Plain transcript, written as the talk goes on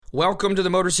Welcome to the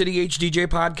Motor City HDJ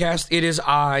podcast. It is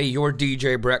I, your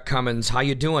DJ, Brett Cummins. How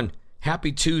you doing?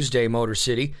 Happy Tuesday, Motor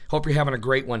City. Hope you're having a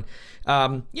great one.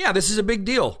 This is a big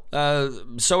deal.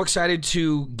 So excited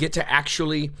to get to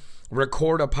actually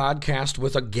record a podcast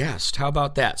with a guest. How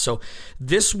about that? So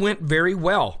this went very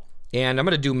well, and I'm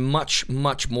going to do much,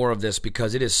 much more of this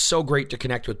because it is so great to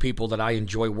connect with people that I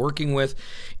enjoy working with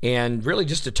and really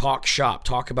just to talk shop,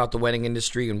 talk about the wedding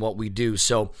industry and what we do.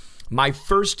 So my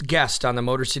first guest on the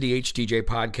Motor City HDJ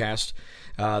podcast,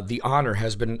 the honor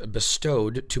has been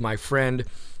bestowed to my friend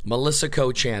Melissa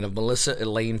Kochan of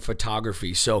Elaine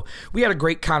Photography. So we had a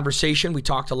great conversation. We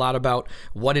talked a lot about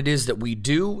what it is that we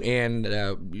do and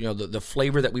the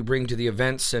flavor that we bring to the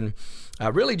events, and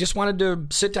really just wanted to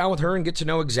sit down with her and get to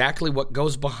know exactly what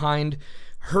goes behind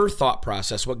her thought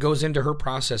process, what goes into her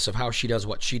process of how she does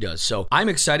what she does. So I'm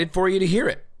excited for you to hear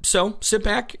it. So sit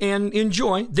back and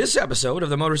enjoy this episode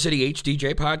of the Motor City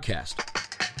HDJ podcast.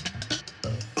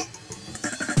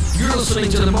 You're listening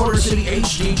to the Motor City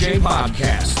HDJ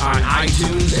podcast on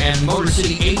iTunes and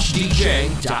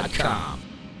MotorCityHDJ.com.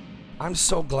 I'm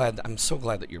so glad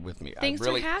that you're with me. Thanks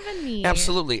for having me.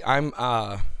 Absolutely.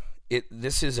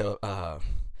 This is a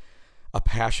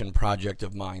passion project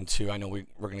of mine too. I know we're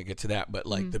going to get to that, but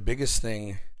the biggest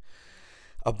thing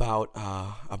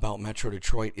about Metro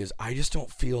Detroit is I just don't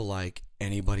feel like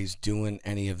anybody's doing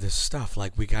any of this stuff.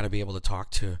 Like, we got to be able to talk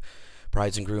to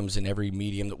brides and grooms in every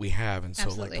medium that we have, and so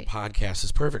Absolutely. the podcast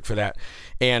is perfect for that.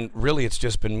 And really, it's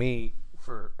just been me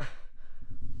for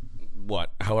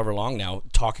however long now,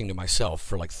 talking to myself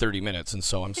for 30 minutes, and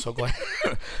so I'm so glad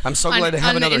glad to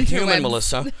have another human,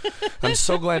 Melissa. I'm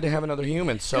so glad to have another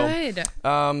human. So good.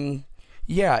 I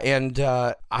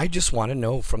just want to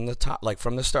know from the top,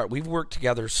 from the start. We've worked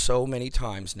together so many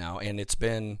times now, and it's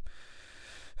been,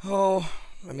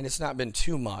 it's not been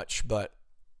too much, but,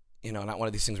 not one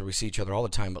of these things where we see each other all the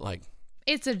time, but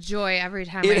it's a joy every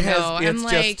time I go.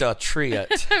 It's just a treat.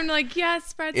 I'm like,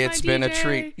 yes, Brett's my DJ. It's been a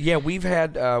treat. Yeah, we've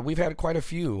had quite a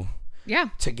few. Yeah.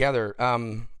 Together.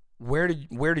 Where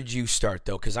did you start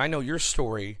though? Because I know your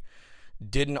story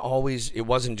it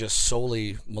wasn't just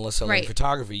solely Melissa Elaine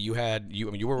Photography. You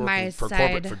were working for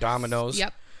corporate for Domino's.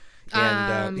 Yep.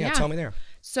 And tell me there.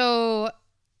 So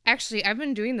actually, I've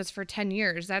been doing this for 10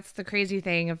 years. That's the crazy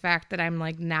thing, in fact, that I'm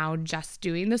now just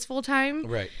doing this full time.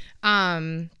 Right.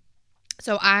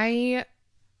 So I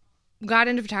got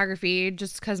into photography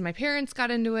just because my parents got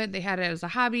into it. They had it as a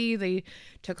hobby. They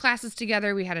took classes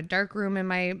together. We had a dark room in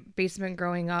my basement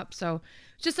growing up. So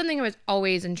just something I was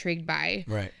always intrigued by.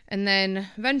 Right. And then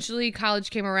eventually college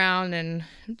came around, and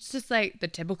it's just the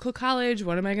typical college,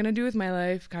 what am I going to do with my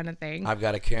life kind of thing. I've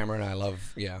got a camera and I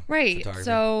love, Right. photography.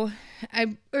 So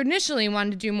I initially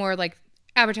wanted to do more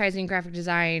advertising, graphic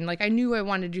design. I knew I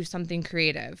wanted to do something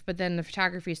creative, but then the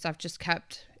photography stuff just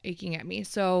kept aching at me.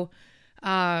 So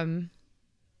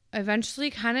eventually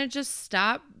kind of just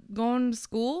stopped going to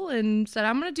school and said,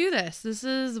 I'm going to do this. This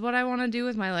is what I want to do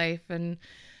with my life. And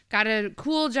got a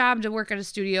cool job to work at a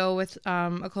studio with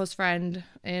a close friend.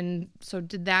 And so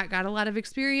did that, got a lot of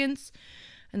experience.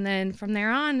 And then from there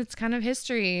on, it's kind of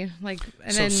history.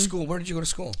 School, where did you go to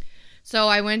school? So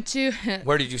I went to...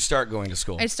 Where did you start going to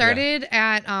school? I started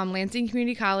at Lansing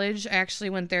Community College. I actually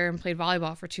went there and played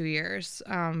volleyball for 2 years.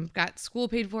 Got school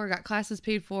paid for, got classes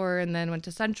paid for, and then went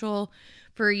to Central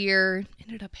for a year.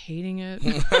 Ended up hating it.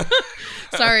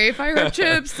 Sorry, fire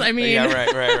chips. Yeah,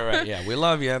 right. Yeah, we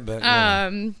love you, but...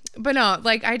 But no,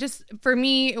 for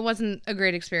me, it wasn't a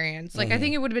great experience. I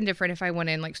think it would have been different if I went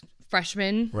in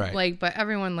freshman. Right. But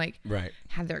everyone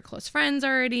had their close friends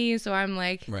already. So I'm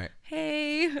right.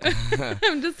 Hey,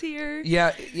 I'm just here.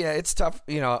 Yeah, it's tough,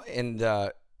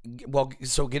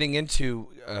 so getting into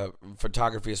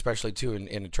photography, especially too,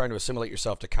 and trying to assimilate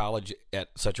yourself to college at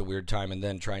such a weird time, and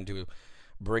then trying to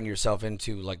bring yourself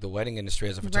into the wedding industry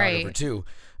as a photographer too.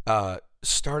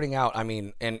 Starting out,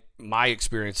 and my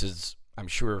experience is, I'm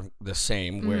sure, the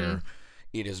same, where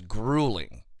it is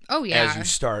grueling. Oh yeah. As you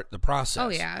start the process. Oh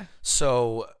yeah.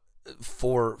 So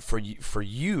for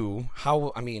you,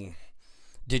 how,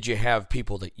 did you have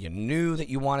people that you knew that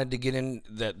you wanted to get in,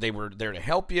 that they were there to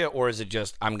help you, or is it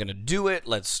just, I'm going to do it,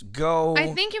 let's go?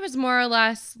 I think it was more or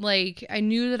less I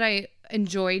knew that I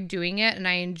enjoyed doing it, and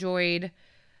I enjoyed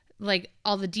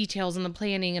all the details and the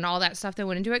planning and all that stuff that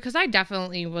went into it, because I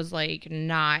definitely was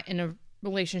not in a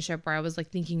relationship where I was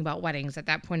thinking about weddings at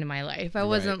that point in my life. I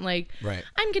wasn't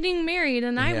I'm getting married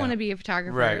and I want to be a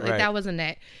photographer. Right. That wasn't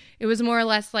it. It was more or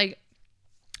less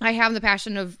I have the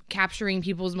passion of capturing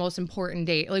people's most important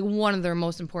day, one of their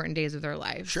most important days of their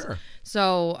lives. Sure.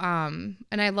 So, and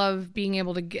I love being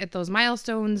able to get those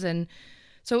milestones. And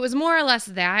So it was more or less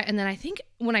that. And then I think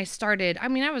when I started, I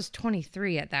mean, I was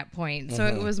 23 at that point. So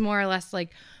it was more or less like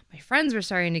my friends were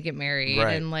starting to get married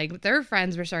and like their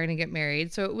friends were starting to get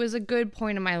married. So it was a good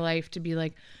point in my life to be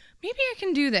like, maybe I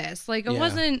can do this. Like I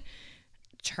wasn't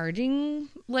charging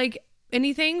like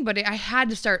anything, but I had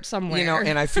to start somewhere. You know,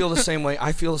 and I feel the same way.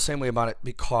 I feel the same way about it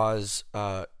because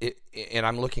and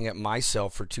I'm looking at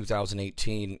myself for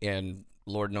 2018, and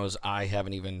Lord knows I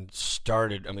haven't even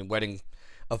started. I mean,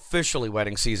 officially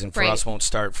wedding season for us won't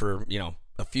start for,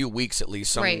 a few weeks at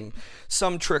least.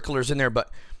 Some tricklers in there, but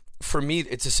for me,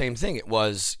 it's the same thing. It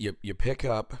was you pick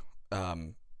up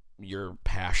your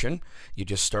passion, you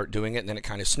just start doing it, and then it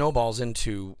kind of snowballs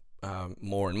into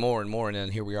more and more and more, and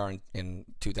then here we are in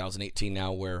 2018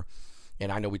 now, where,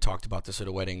 and I know we talked about this at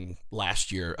a wedding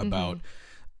last year about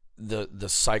the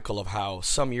cycle of how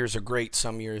some years are great,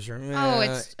 some years are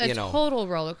it's a total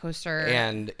roller coaster,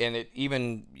 and it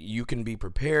even, you can be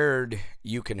prepared,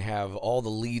 you can have all the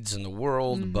leads in the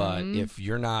world, but if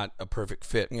you're not a perfect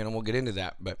fit, we'll get into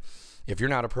that, but if you're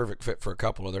not a perfect fit for a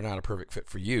couple, or they're not a perfect fit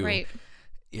for you,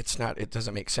 it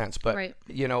doesn't make sense. But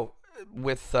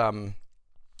with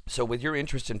so with your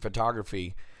interest in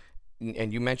photography,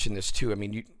 and you mentioned this too, I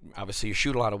mean, obviously you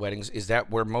shoot a lot of weddings. Is that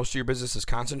where most of your business is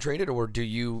concentrated, or do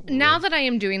you... Now that I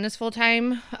am doing this full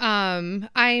time,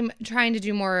 I'm trying to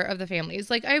do more of the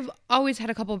families. Like I've always had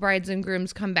a couple brides and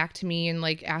grooms come back to me and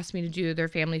like ask me to do their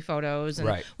family photos,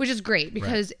 and, which is great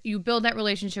because you build that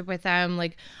relationship with them.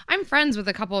 Like I'm friends with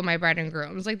a couple of my bride and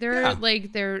grooms. Like they're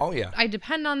I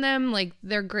depend on them. Like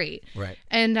they're great. Right.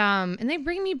 And they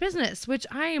bring me business, which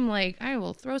I am like, I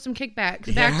will throw some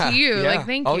kickbacks back to you. Like,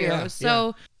 thank you. Yeah.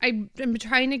 So I'm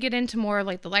trying to get into more of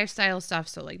like the lifestyle stuff.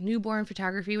 So like newborn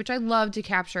photography, which I love to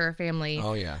capture a family.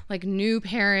 Oh yeah. Like new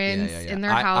parents in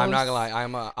their house. I'm not gonna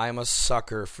lie. I'm a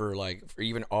sucker for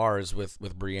even ours with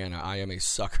Brianna. I am a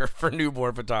sucker for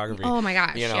newborn photography. Oh my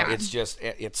gosh. It's just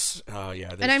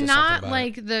and I'm not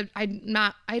like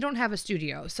I don't have a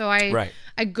studio, so I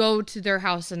go to their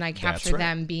house and I capture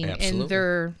them being in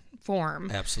their form.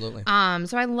 Absolutely.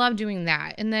 So I love doing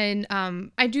that. And then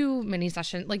I do mini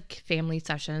sessions, like family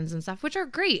sessions and stuff, which are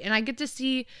great. And I get to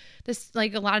see this,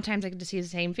 like a lot of times I get to see the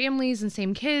same families and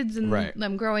same kids and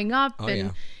them growing up.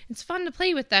 It's fun to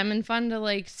play with them and fun to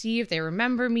like see if they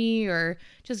remember me or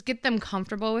just get them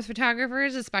comfortable with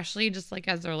photographers, especially just like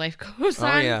as their life goes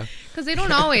on. Because they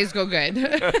don't always go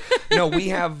good. No, we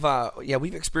have,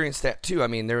 we've experienced that too. I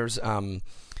mean, there's,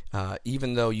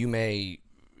 even though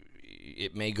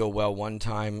it may go well one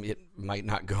time, it might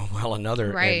not go well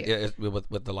another. And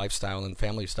with the lifestyle and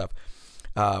family stuff.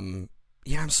 I'm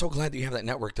so glad that you have that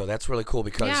network though. That's really cool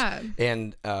because,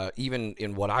 and even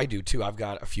in what I do too, I've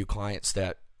got a few clients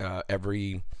that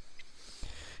every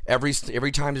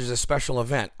time there's a special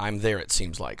event, I'm there. It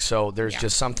seems like so. There's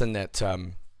just something that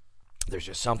there's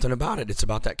just something about it. It's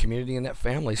about that community and that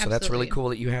family. So that's really cool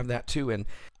that you have that too. And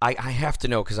I have to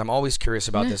know because I'm always curious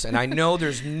about this. And I know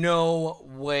there's no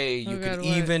way you could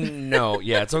even know.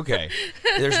 Yeah, it's okay.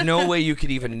 There's no way you could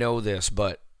even know this.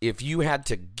 But if you had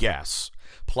to guess,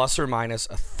 plus or minus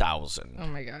 1,000. Oh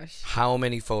my gosh. How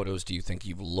many photos do you think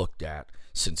you've looked at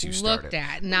since you started?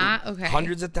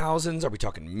 Hundreds of thousands? Are we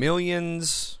talking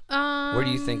millions? Where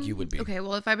do you think you would be? Okay,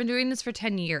 well, if I've been doing this for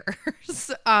 10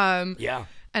 years.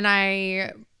 And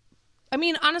I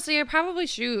mean, honestly, I probably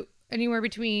shoot anywhere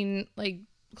between like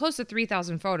close to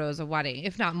 3,000 photos a wedding,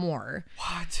 if not more.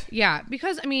 What? Yeah,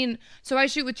 because I mean, so I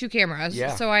shoot with 2 cameras.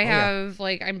 Yeah. So I have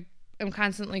like I'm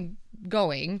constantly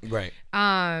going. Right.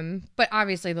 But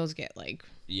obviously those get like.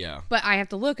 Yeah. But I have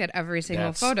to look at every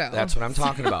single photo. That's what I'm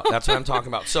talking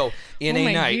about. So in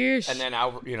a night, gosh. And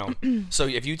then so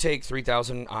if you take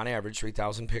 3,000 on average,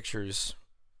 3,000 pictures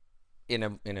in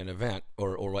an event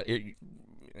or what.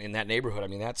 In that neighborhood, I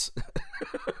mean, that's.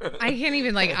 I can't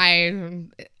even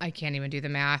I can't even do the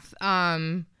math.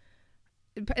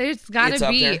 It's gotta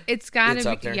be. It's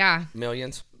gotta be. Yeah.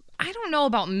 Millions. I don't know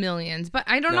about millions, but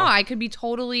I don't know. I could be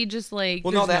totally just like.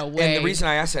 Well, no way. And the reason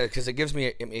I asked that is because it gives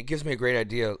me a great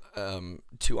idea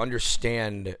to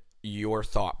understand your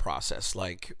thought process.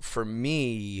 Like for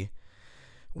me,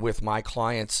 with my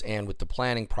clients and with the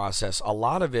planning process, a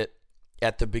lot of it.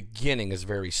 At the beginning is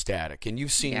very static, and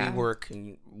you've seen me work,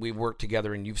 and we work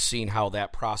together, and you've seen how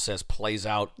that process plays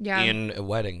out in a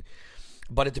wedding.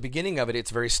 But at the beginning of it,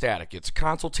 it's very static. It's a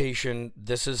consultation.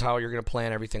 This is how you're going to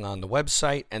plan everything on the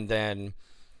website, and then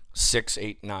 6,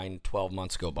 8, 9, 12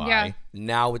 months go by. Yeah.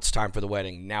 Now it's time for the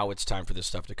wedding. Now it's time for this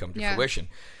stuff to come to fruition.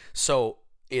 So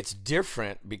it's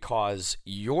different because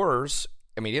yours,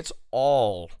 I mean, it's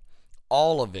all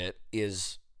of it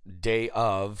is day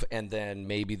of, and then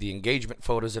maybe the engagement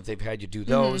photos if they've had you do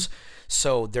those.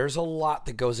 So there's a lot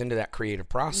that goes into that creative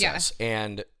process.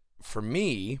 And for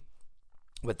me,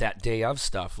 with that day of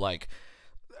stuff, like,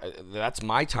 that's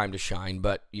my time to shine.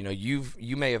 But you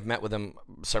may have met with them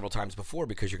several times before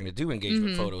because you're going to do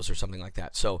engagement photos or something like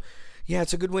that. So yeah,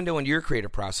 it's a good window into your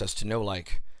creative process to know,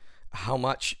 like, how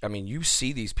much, I mean, you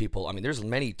see these people. I mean, there's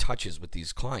many touches with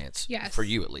these clients, for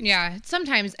you at least. Yeah,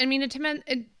 sometimes. I mean,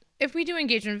 if we do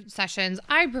engagement sessions,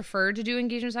 I prefer to do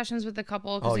engagement sessions with the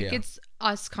couple because it gets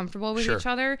us comfortable with each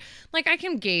other. Like, I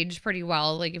can gauge pretty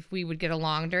well, like, if we would get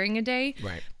along during a day.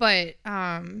 Right. But,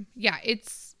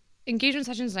 engagement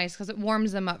session is nice because it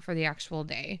warms them up for the actual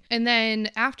day. And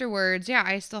then afterwards,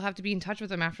 I still have to be in touch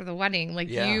with them after the wedding. Like,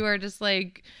 you are just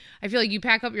like, I feel like you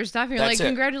pack up your stuff and you're like,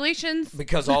 congratulations.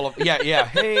 Because all of,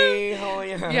 hey, oh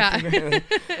yeah. Yeah.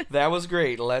 That was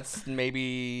great. Let's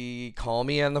maybe call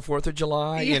me on the 4th of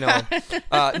July,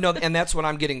 No, and that's what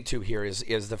I'm getting to here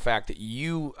is the fact that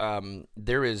you,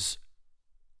 there is,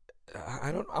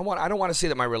 I don't want to say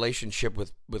that my relationship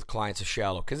with clients is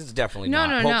shallow, because it's definitely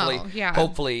not.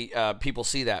 Hopefully people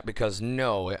see that, because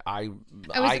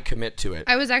I commit to it.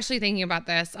 I was actually thinking about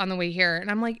this on the way here, and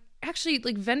I'm like, actually,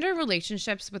 like, vendor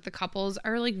relationships with the couples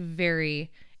are, like, very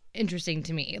interesting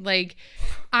to me. Like,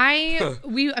 I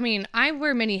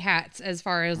wear many hats as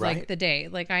far as like the day.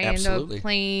 Like, I end up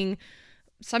playing.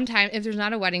 Sometimes, if there's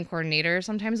not a wedding coordinator,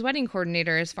 sometimes wedding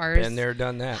coordinator, as far as been there,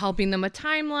 done that, helping them with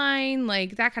timeline,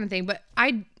 like that kind of thing. But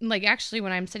I like, actually,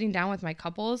 when I'm sitting down with my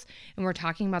couples and we're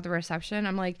talking about the reception,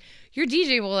 I'm like, your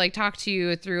DJ will like talk to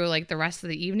you through like the rest of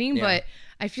the evening. Yeah. But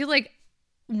I feel like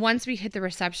once we hit the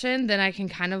reception, then I can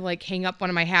kind of like hang up one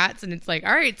of my hats and it's like,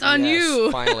 all right, it's on you.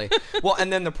 Finally. Well,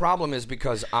 and then the problem is,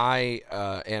 because I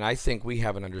think we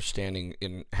have an understanding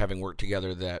in having worked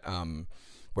together that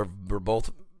we're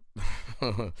both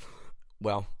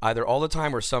well, either all the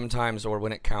time or sometimes, or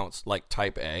when it counts, like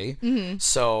type A. Mm-hmm.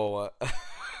 So,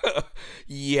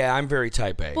 I'm very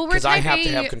type A, because I have to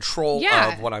have control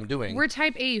of what I'm doing. We're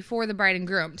type A for the bride and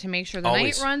groom, to make sure the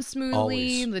night runs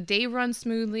smoothly, the day runs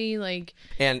smoothly. Like,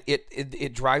 and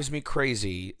it drives me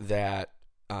crazy that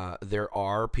there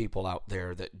are people out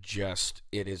there that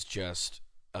it is just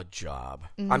a job.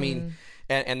 Mm-hmm. I mean,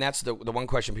 and that's the one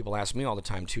question people ask me all the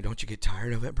time too. Don't you get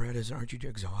tired of it, Brett? Aren't you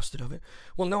exhausted of it?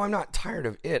 Well, no, I'm not tired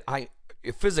of it.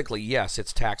 Physically, yes,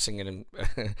 it's taxing, and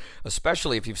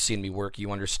especially if you've seen me work,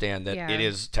 you understand that it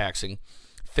is taxing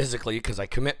physically, because I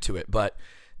commit to it. But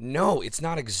no, it's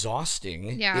not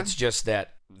exhausting. Yeah. It's just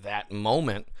that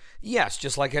moment. Yes,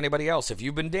 just like anybody else. If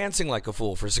you've been dancing like a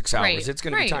fool for 6 hours, it's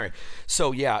going to be tiring.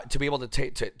 So to be able to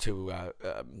take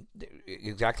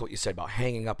exactly what you said about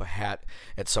hanging up a hat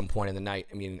at some point in the night.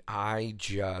 I mean, I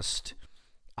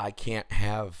can't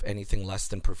have anything less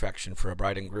than perfection for a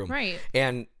bride and groom. Right.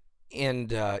 And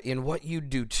in what you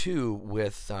do too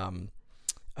with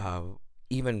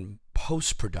even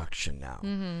post-production now.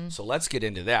 Mm-hmm. So let's get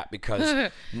into that,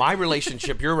 because my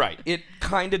relationship, you're right, it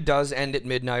kind of does end at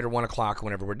midnight or 1 o'clock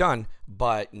whenever we're done,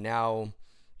 but now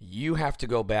you have to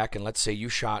go back, and let's say you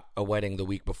shot a wedding the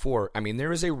week before. I mean,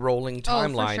 there is a rolling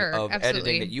timeline of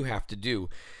editing that you have to do.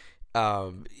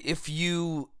 If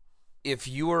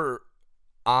you're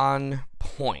on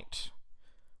point,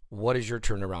 what is your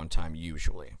turnaround time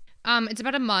usually? It's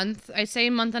about a month. I say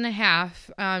a month and a half,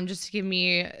 just to give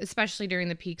me, especially during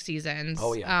the peak seasons.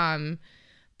 Oh, yeah.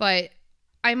 But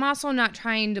I'm also not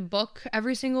trying to book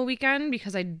every single weekend,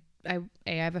 because A, I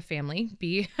have a family.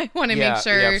 B, I want to make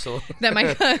sure that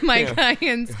my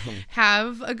clients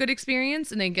have a good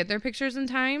experience and they get their pictures in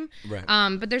time. Right.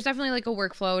 But there's definitely like a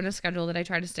workflow and a schedule that I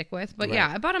try to stick with. But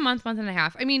about a month and a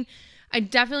half. I mean, I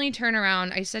definitely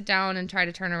I sit down and try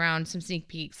to turn around some sneak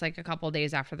peeks like a couple of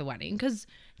days after the wedding, because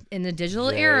in the digital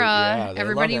era,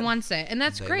 everybody wants it, and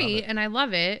that's great, and I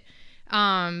love it.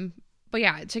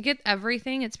 But to get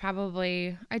everything, it's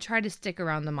probably, I try to stick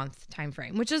around the month time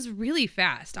frame, which is really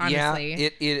fast,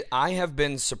 honestly. Yeah, I have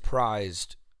been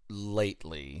surprised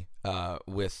lately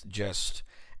with just,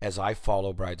 as I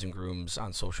follow brides and grooms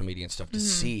on social media and stuff, to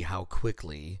see how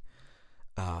quickly,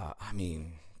 I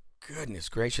mean, goodness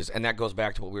gracious. And that goes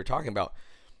back to what we were talking about,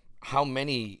 how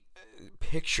many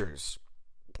pictures,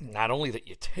 not only that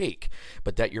you take,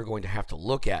 but that you're going to have to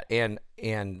look at. And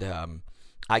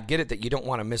I get it that you don't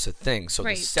want to miss a thing. So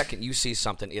the second you see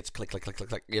something, it's click, click, click, click,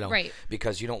 click,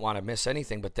 because you don't want to miss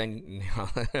anything. But then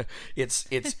it's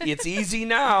easy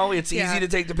now. It's easy to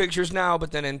take the pictures now,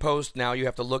 but then in post now you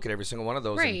have to look at every single one of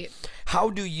those. Right. And how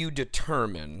do you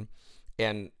determine,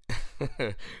 and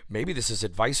maybe this is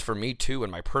advice for me too in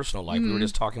my personal life. We were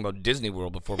just talking about Disney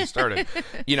World before we started.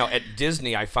 At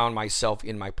Disney, I found myself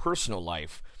in my personal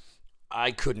life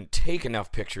I couldn't take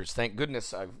enough pictures. Thank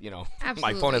goodness I've,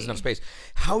 my phone has enough space.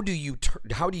 How do you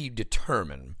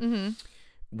determine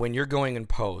when you're going in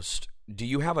post? Do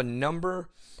you have a number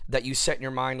that you set in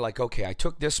your mind, like, okay, I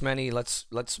took this many, let's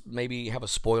maybe have a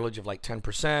spoilage of like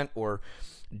 10%, or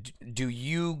do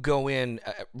you go in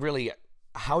really?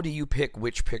 How do you pick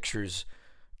which pictures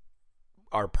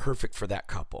are perfect for that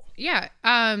couple? Yeah.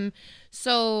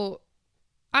 So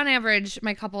on average,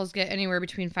 my couples get anywhere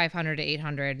between 500 to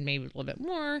 800, maybe a little bit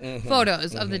more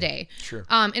photos of the day. Sure.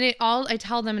 And I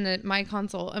tell them in my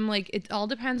consult, I'm like, it all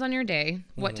depends on your day,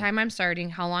 what time I'm starting,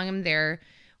 how long I'm there,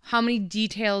 how many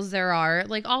details there are,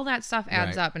 like all that stuff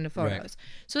adds up into photos. Right.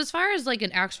 So as far as like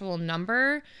an actual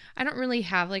number, I don't really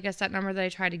have like a set number that I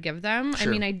try to give them. Sure.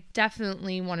 I mean, I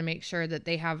definitely want to make sure that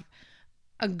they have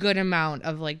a good amount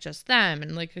of like just them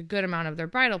and like a good amount of their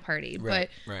bridal party. Right,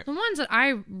 but the ones that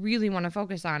I really want to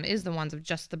focus on is the ones of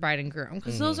just the bride and groom,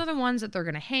 because those are the ones that they're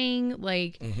going to hang.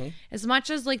 Like as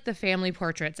much as like the family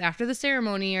portraits after the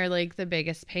ceremony are like the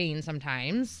biggest pain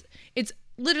sometimes, it's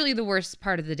literally the worst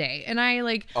part of the day. And I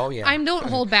like, I don't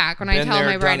hold back when I tell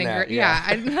my bride and groom. Yeah.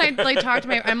 I like talk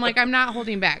to I'm like, I'm not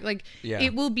holding back. Like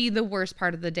it will be the worst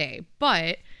part of the day,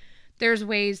 but there's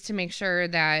ways to make sure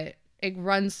that it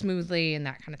runs smoothly and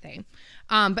that kind of thing.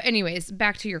 But anyways,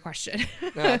 back to your question.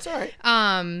 No, that's all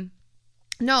right.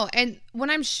 No. And when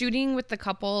I'm shooting with the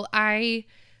couple, I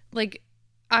like,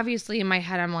 obviously in my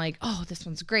head, I'm like, oh, this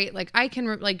one's great. Like I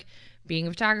can like being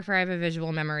a photographer, I have a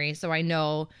visual memory. So I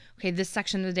know, okay, this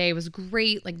section of the day was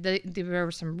great. Like there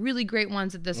were some really great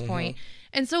ones at this point.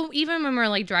 And so even when we're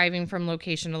like driving from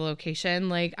location to location,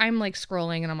 like I'm like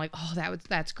scrolling and I'm like, oh,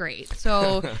 that's great.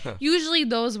 So usually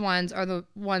those ones are the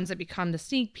ones that become the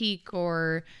sneak peek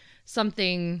or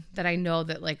something that I know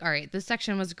that like, all right, this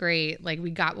section was great. Like we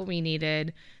got what we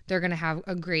needed. They're going to have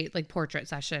a great like portrait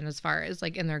session as far as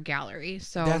like in their gallery.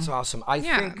 So that's awesome. I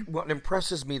think what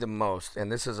impresses me the most, and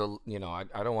this is I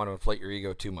don't want to inflate your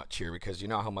ego too much here because you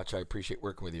know how much I appreciate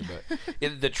working with you,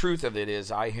 but the truth of it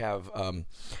is I have,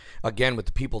 again, with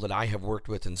the people that I have worked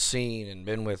with and seen and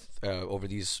been with over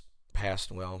these past,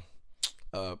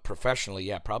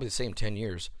 professionally, probably the same 10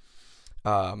 years,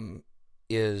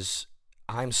 is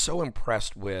I'm so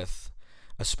impressed with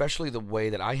especially the way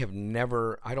that I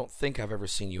don't think I've ever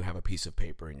seen you have a piece of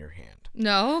paper in your hand.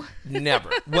 No.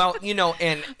 Never. Well,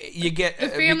 and you get... The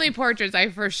family portraits I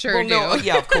for sure do. No,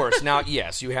 yeah, of course. Now,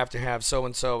 yes, you have to have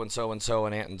so-and-so and so-and-so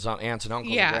and aunts and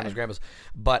uncles and grandmas.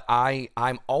 But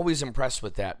I'm always impressed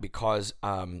with that because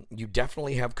you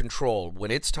definitely have control.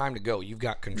 When it's time to go, you've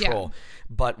got control. Yeah.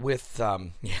 But with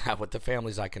the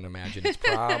families, I can imagine it's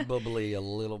probably a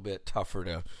little bit tougher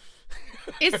to...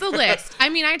 It's the list. I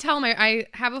mean, I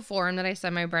have a forum that I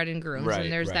send my bride and grooms,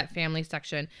 and there's that family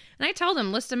section. And I tell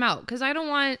them, list them out, because I don't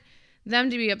want them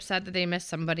to be upset that they missed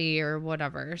somebody or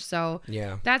whatever. So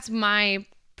that's my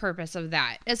purpose of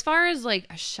that. As far as like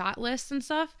a shot list and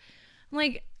stuff,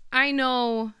 like I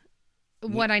know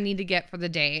what I need to get for the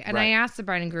day. And I ask the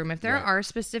bride and groom if there are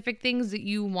specific things that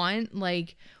you want,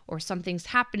 like, or something's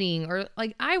happening, or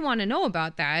like, I want to know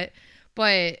about that.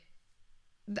 But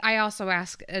I also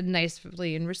ask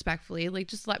nicely and respectfully, like,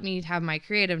 just let me have my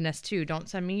creativeness too. Don't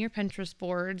send me your Pinterest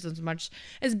boards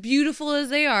as beautiful as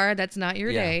they are. That's not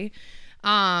your day.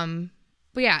 But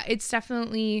yeah, it's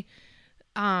definitely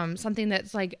something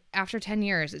that's like after 10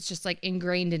 years, it's just like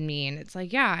ingrained in me. And it's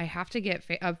like, I have to get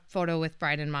a photo with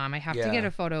bride and mom. I have to get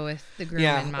a photo with the groom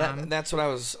and mom. That's what I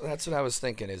was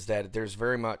thinking, is that there's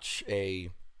very much a,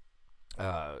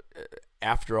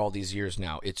 after all these years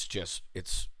now, it's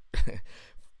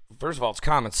first of all, it's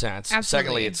common sense. Absolutely.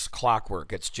 Secondly, it's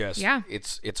clockwork. It's just,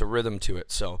 it's a rhythm to it.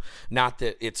 So not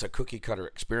that it's a cookie cutter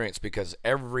experience, because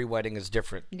every wedding is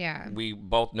different. Yeah. We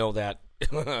both know that.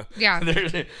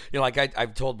 Yeah. Like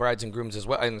I've told brides and grooms as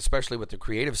well, and especially with the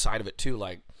creative side of it too,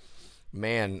 like,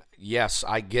 man, yes,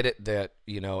 I get it that,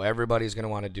 everybody's going to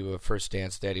want to do a first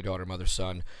dance, daddy, daughter, mother,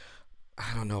 son.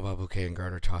 I don't know about bouquet and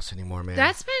garter toss anymore, man.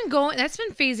 That's been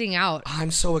phasing out. I'm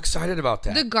so excited about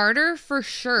that. The garter for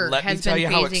sure has been phasing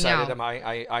out. Let me tell you how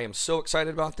excited I am so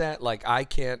excited about that. Like, I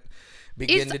can't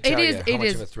begin to tell you how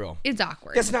much of a thrill. It's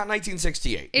awkward. It's not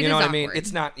 1968. You know what I mean?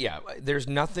 It's not, there's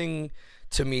nothing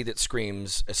to me that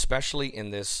screams, especially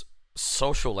in this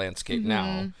social landscape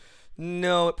now.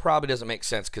 No, it probably doesn't make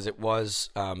sense, because it was,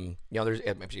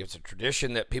 it's a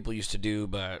tradition that people used to do,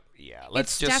 but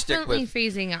let's just stick with. It's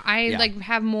definitely phasing out. I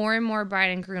have more and more bride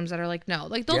and grooms that are like, no,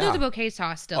 like they'll do the bouquet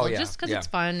toss still, just because it's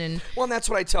fun. And that's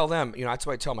what I tell them. That's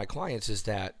what I tell my clients, is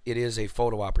that it is a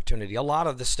photo opportunity. A lot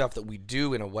of the stuff that we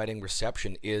do in a wedding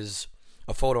reception is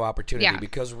a photo opportunity,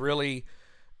 because really,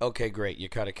 okay, great, you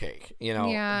cut a cake,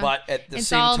 Yeah. but at the It's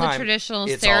same all time, the traditional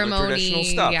it's ceremony. all the traditional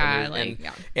stuff.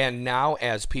 Yeah, And now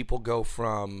as people go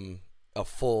from a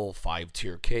full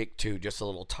 5-tier cake to just a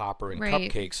little topper and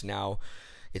Right. cupcakes, now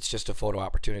it's just a photo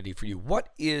opportunity for you. What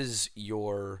is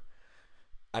your,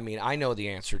 I know the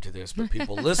answer to this, but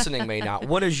people listening may not.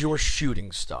 What is your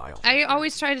shooting style? I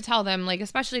always try to tell them, like,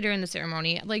 especially during the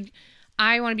ceremony, like,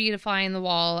 I want to be a fly in the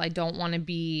wall. I don't want to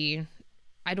be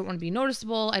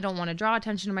noticeable. I don't want to draw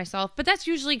attention to myself. But that's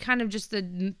usually kind of just the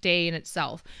day in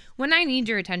itself. When I need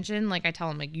your attention, like, I tell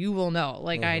them, like, you will know,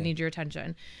 like, I need your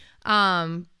attention.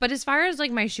 But as far as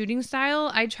like my shooting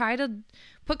style, I try to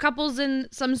put couples in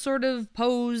some sort of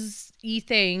pose-y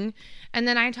thing, and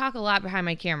then I talk a lot behind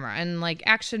my camera and like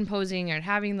action posing or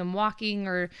having them walking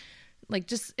or like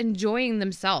just enjoying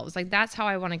themselves. Like that's how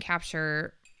I want to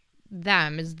capture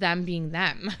them, is them being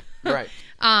them. Right.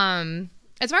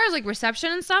 As far as like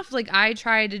reception and stuff, like I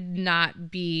try to not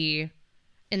be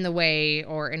in the way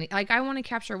or any, like I want to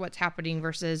capture what's happening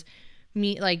versus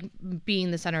me like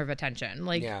being the center of attention.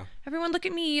 Like everyone look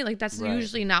at me. Like that's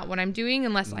usually not what I'm doing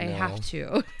unless I have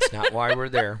to. It's not why we're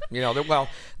there.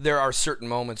 There are certain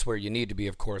moments where you need to be,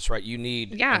 of course, right? You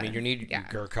need, you need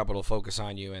your couple to focus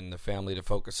on you and the family to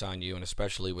focus on you, and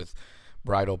especially with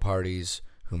bridal parties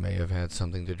who may have had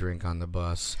something to drink on the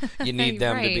bus. You need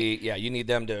them to be, you need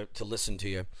them to listen to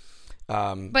you.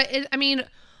 But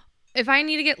if I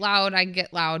need to get loud, I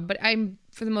get loud. But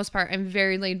for the most part, I'm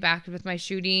very laid back with my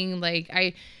shooting. Like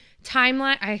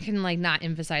timeline, I can like not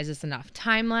emphasize this enough.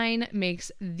 Timeline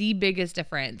makes the biggest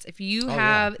difference. If you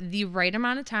have the right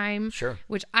amount of time,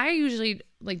 which I usually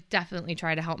like definitely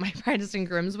try to help my brides and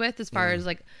grooms with, as far as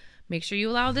like, make sure you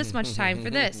allow this much time for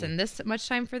this and this much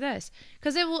time for this.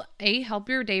 Because it will, A, help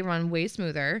your day run way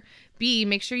smoother. B,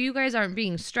 make sure you guys aren't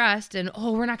being stressed and,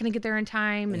 oh, we're not going to get there in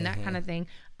time and that kind of thing.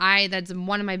 That's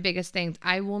one of my biggest things.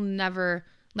 I will never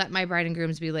let my bride and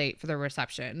grooms be late for the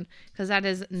reception, because that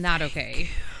is not okay.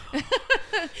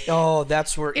 Oh,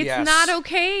 that's where, it's not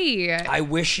okay. I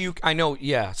wish I know,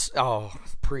 yes. Oh,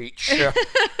 preach.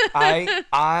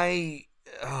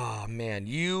 Oh man,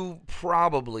 you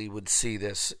probably would see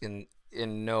this and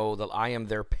know that I am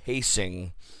there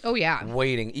pacing. Oh yeah,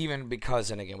 waiting, even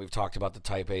because, and again, we've talked about the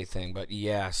Type A thing, but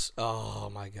yes, oh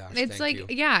my gosh, it's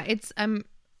like you.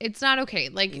 It's not okay.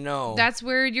 Like no, that's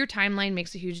where your timeline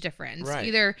makes a huge difference. Right.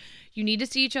 Either you need to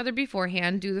see each other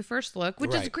beforehand, do the first look,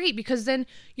 which is great because then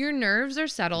your nerves are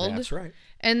settled. That's right,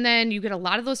 and then you get a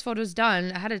lot of those photos done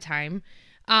ahead of time.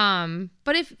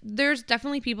 But if there's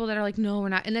definitely people that are like, no, we're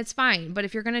not, and it's fine. But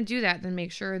if you're going to do that, then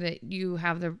make sure that you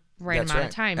have the right amount of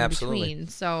time in between.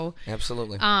 So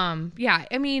absolutely. I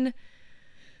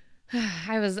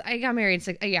got married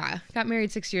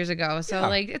 6 years ago. So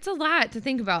like, it's a lot to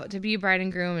think about to be a bride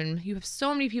and groom, and you have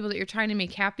so many people that you're trying to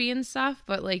make happy and stuff.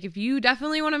 But like, if you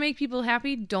definitely want to make people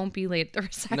happy, don't be late at the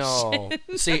reception. No,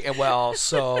 see, well,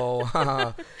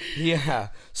 so yeah.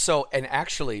 So, and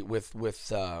actually, with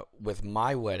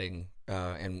my wedding,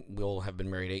 and we'll have been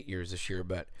married 8 years this year,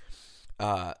 but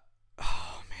oh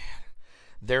man,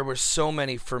 there were so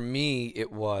many. For me,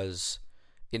 it was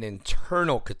an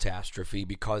internal catastrophe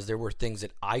because there were things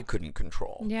that I couldn't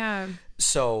control. Yeah.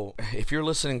 So if you're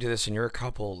listening to this and you're a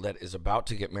couple that is about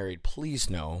to get married, please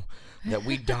know that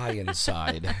we die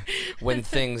inside when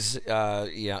things, well,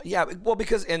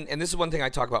 because, and this is one thing I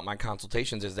talk about in my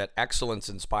consultations, is that excellence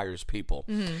inspires people.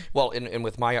 Mm-hmm. Well, and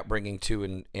with my upbringing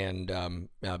too, and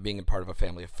being a part of a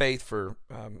family of faith for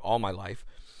all my life,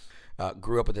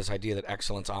 grew up with this idea that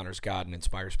excellence honors God and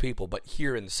inspires people. But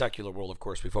here in the secular world, of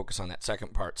course, we focus on that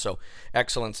second part. So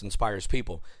excellence inspires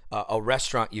people. A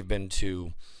restaurant you've been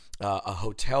to, a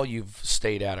hotel you've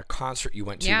stayed at, a concert you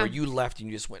went to, where you left and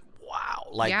you just went, wow,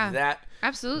 like that.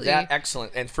 Absolutely. That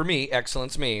excellent. And for me,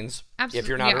 excellence means if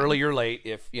you're not early, you're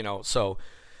late. So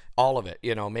all of it,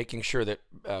 making sure that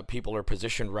people are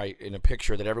positioned right in a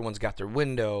picture, that everyone's got their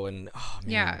window, and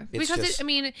because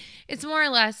it's more or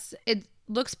less, it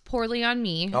looks poorly on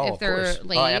me if they're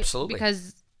late. Oh, absolutely.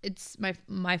 Because it's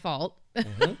my fault.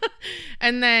 Mm-hmm.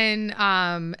 and then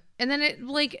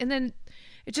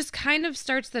it just kind of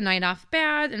starts the night off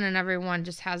bad, and then everyone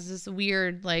just has this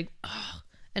weird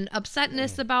an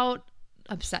upsetness about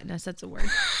upsetness. That's a word.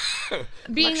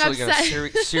 Being upset.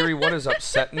 Siri, what does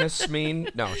upsetness mean?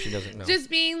 No, she doesn't know. Just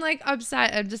being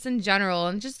upset, just in general,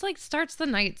 and just starts the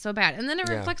night so bad, and then it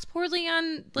reflects poorly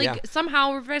on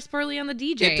somehow reflects poorly on the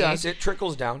DJ. It does. It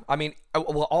trickles down.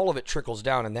 All of it trickles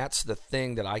down, and that's the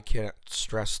thing that I can't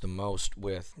stress the most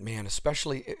with, man,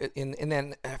 especially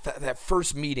in that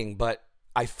first meeting. But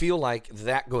I feel like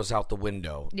that goes out the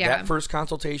window. Yeah. That first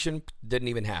consultation didn't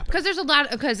even happen. Because it's a lot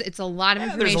of information.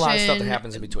 There's a lot of stuff that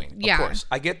happens in between. Yeah. Of course.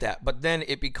 I get that. But then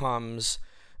it becomes,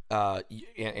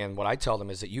 and what I tell them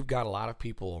is that you've got a lot of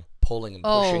people pulling and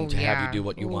pushing to have you do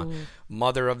what you want.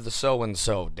 Mother of the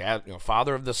so-and-so, dad,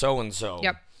 father of the so-and-so.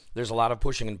 Yep. There's a lot of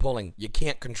pushing and pulling. You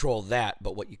can't control that.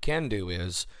 But what you can do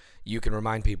is you can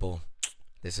remind people,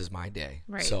 this is my day.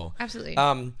 Right. So, absolutely.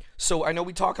 So I know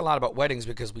we talk a lot about weddings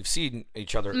because we've seen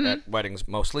each other at weddings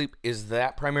mostly. Is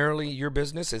that primarily your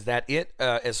business? Is that it?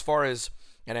 As far as,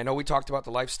 and I know we talked about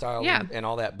the lifestyle and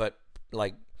all that, but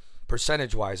like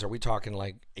percentage-wise, are we talking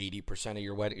like 80% of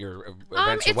your events or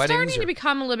weddings? It's starting to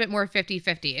become a little bit more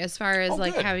 50-50 as far as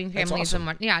like good. having That's families awesome.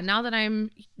 and now that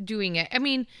I'm doing it. I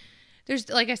mean, there's,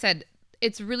 like I said,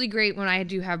 it's really great when I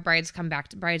do have brides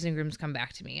and grooms come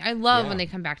back to me. I love when they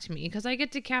come back to me because I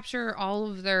get to capture all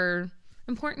of their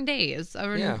important days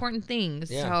or important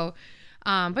things. Yeah. So,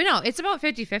 but no, it's about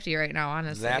 50-50 right now,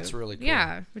 honestly. That's really cool.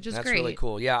 Yeah, which is That's great. really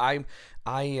cool. Yeah,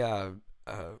 I've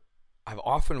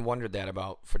often wondered that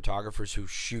about photographers who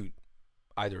shoot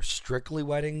either strictly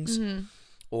weddings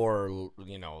or,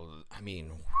 I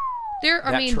mean, there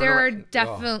are turnaround-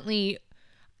 definitely.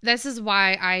 This is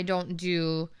why I don't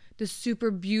do the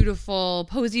super beautiful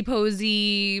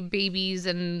posy babies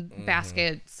and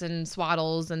baskets and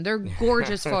swaddles, and they're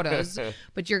gorgeous photos.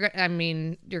 But you're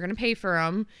gonna pay for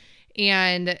them,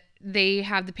 and they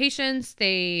have the patience.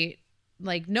 They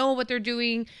like know what they're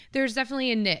doing. There's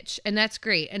definitely a niche, and that's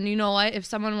great. And you know what? If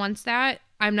someone wants that,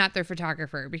 I'm not their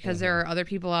photographer because there are other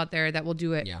people out there that will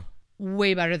do it.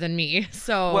 Way better than me.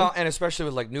 So well, and especially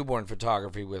with like newborn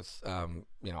photography with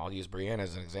I'll use Brianna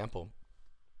as an example.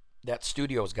 That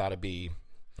studio's got to be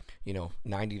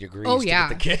 90 degrees to get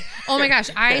the kid. Oh my gosh,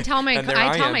 I tell my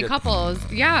couples,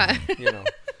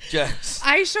 just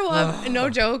I show up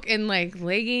no joke in like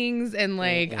leggings and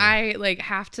like I like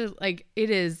have to like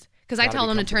it is because I tell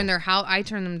them to turn their house. I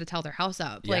turn them to tell their house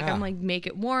up. Like I'm like make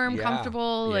it warm,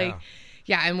 comfortable, like.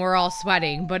 Yeah, and we're all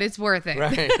sweating, but it's worth it.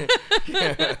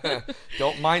 Right.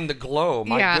 Don't mind the glow.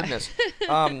 My goodness.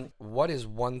 What is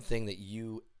one thing that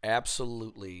you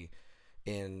absolutely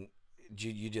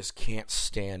you just can't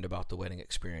stand about the wedding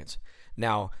experience?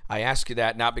 Now, I ask you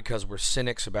that not because we're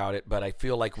cynics about it, but I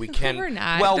feel like we can. We're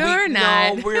not. Well, we're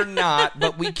not. No, we're not,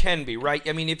 but we can be, right?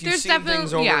 I mean, if you see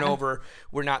things over and over,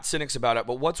 we're not cynics about it.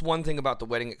 But what's one thing about the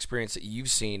wedding experience that you've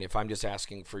seen, if I'm just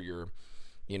asking for your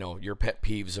pet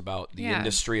peeves about the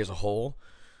industry as a whole?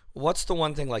 What's the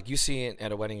one thing like you see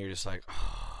at a wedding you're just like,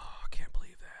 oh, I can't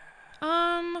believe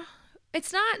that?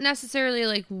 It's not necessarily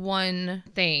like one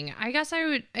thing. I guess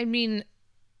I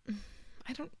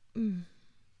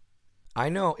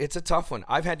know it's a tough one.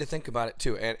 I've had to think about it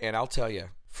too. And I'll tell you,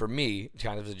 for me,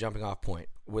 kind of as a jumping off point,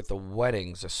 with the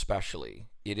weddings especially,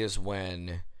 it is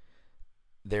when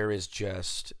there is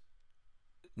just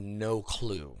no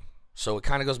clue. So it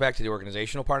kind of goes back to the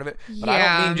organizational part of it. But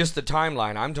I don't mean just the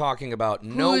timeline. I'm talking about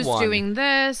who's doing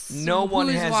this. No one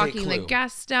has a clue. Who's walking the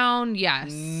guests down.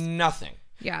 Yes. Nothing.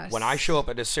 Yes. When I show up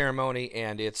at a ceremony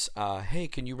and it's, hey,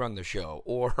 can you run the show?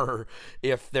 Or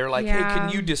if they're like, hey, can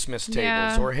you dismiss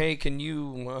tables? Or hey, can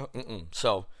you...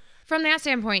 So... From that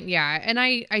standpoint, and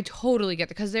I totally get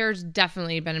that because there's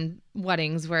definitely been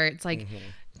weddings where it's like...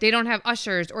 They don't have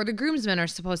ushers, or the groomsmen are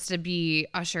supposed to be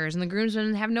ushers, and the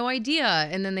groomsmen have no idea,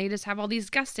 and then they just have all these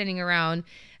guests standing around,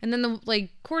 and then the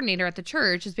coordinator at the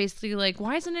church is basically like,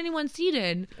 "Why isn't anyone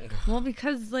seated?" Well,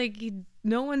 because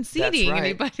no one's seating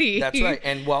anybody. That's right.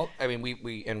 And I mean,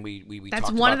 we That's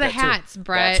talked one about of the that hats, too.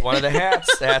 Brett. That's one of the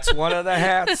hats. That's one of the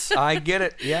hats. I get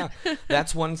it. Yeah,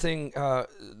 that's one thing.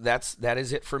 That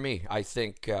is it for me. I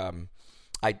think.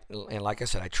 And like I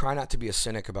said, I try not to be a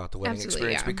cynic about the wedding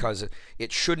experience because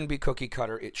it shouldn't be cookie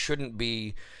cutter. It shouldn't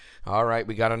be, all right,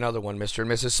 we got another one, Mr.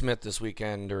 and Mrs. Smith this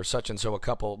weekend, or such and so a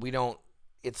couple.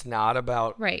 It's not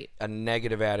about a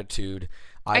negative attitude.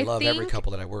 I love every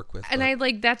couple that I work with.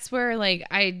 And that's where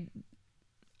I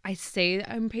say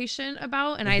I'm patient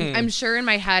about, and I'm sure in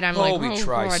my head I'm we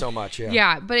try God. So much,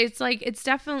 yeah. But it's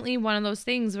definitely one of those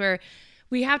things where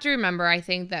we have to remember. I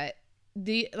think that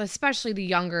especially the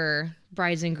younger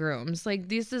brides and grooms,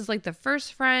 this is the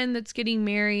first friend that's getting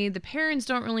married. The parents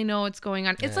don't really know what's going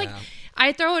on. It's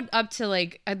I throw it up to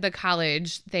the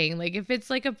college thing. If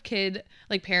it's a kid,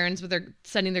 parents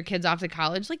sending their kids off to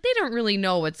college, they don't really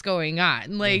know what's going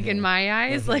on. In my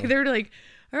eyes, they're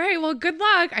all right, well, good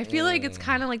luck. I feel like it's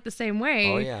kind of the same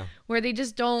way where they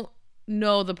just don't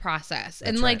know the process.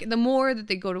 That's and the more that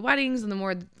they go to weddings and the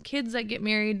more kids that get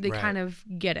married, they kind of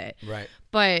get it. Right.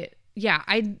 But yeah,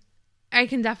 I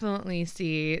can definitely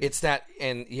see. It's that,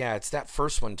 and yeah, it's that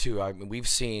first one too. I mean, we've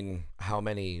seen how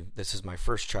many. This is my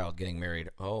first child getting married.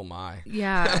 Oh my.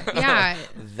 Yeah.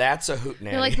 That's a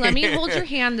hootenanny. You're like, let me hold your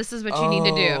hand. This is what you need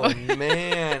to do. Oh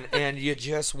man, and you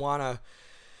just wanna.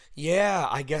 Yeah,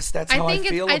 I guess that's how I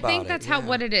feel about it. I think that's how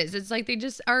what it is. It's like they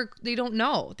just are. They don't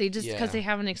know. They just because they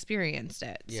haven't experienced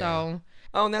it. Yeah. So.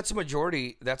 Oh, and that's a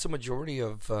majority. That's a majority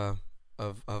of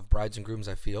brides and grooms.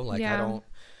 I feel like I don't.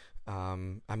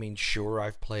 I mean, sure,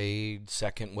 I've played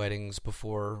second weddings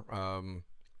before.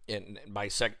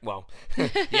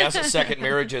 Yes, second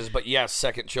marriages, but yes,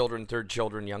 second children, third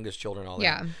children, youngest children, all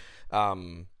that. Yeah.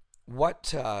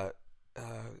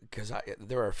 Because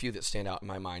there are a few that stand out in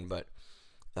my mind, but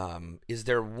is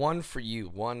there one for you?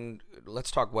 One. Let's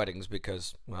talk weddings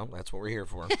because, well, that's what we're here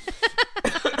for.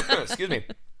 Excuse me.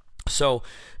 So,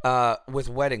 with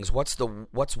weddings, what's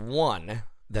one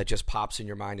that just pops in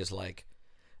your mind is like.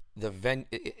 I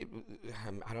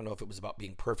don't know if it was about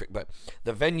being perfect, but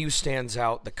the venue stands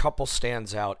out, the couple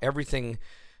stands out, everything,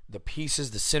 the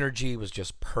pieces, the synergy was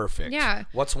just perfect. Yeah.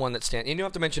 What's one that stands? You don't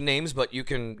have to mention names, but you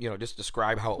can, just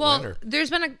describe how it went. Or... there's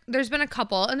been a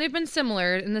couple, and they've been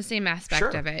similar in the same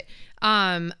aspect of it.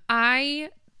 I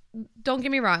don't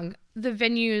get me wrong, the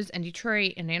venues in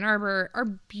Detroit and Ann Arbor are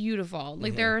beautiful.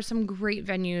 Like there are some great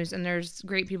venues, and there's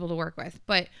great people to work with,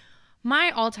 but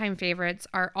my all-time favorites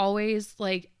are always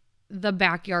like the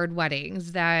backyard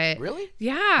weddings that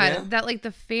that like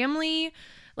the family,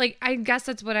 like I guess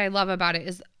that's what I love about it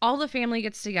is all the family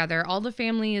gets together. All the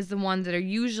family is the ones that are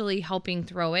usually helping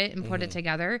throw it and put it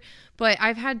together. But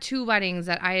I've had 2 weddings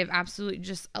that I have absolutely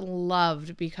just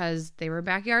loved because they were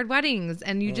backyard weddings,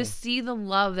 and you just see the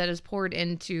love that is poured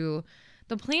into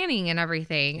the planning and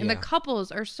everything. And the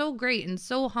couples are so great and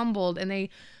so humbled, and they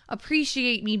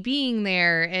appreciate me being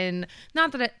there, and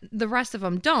not that the rest of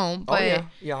them don't, but I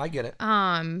get it.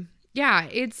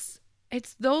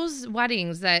 It's those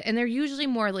weddings that, and they're usually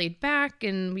more laid back,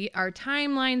 and our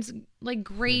timeline's like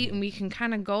great, and we can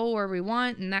kind of go where we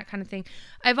want and that kind of thing.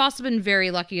 I've also been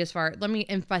very lucky let me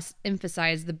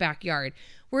emphasize the backyard.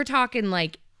 We're talking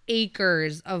like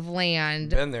acres of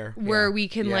land where we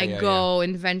can go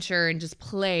and venture and just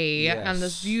play on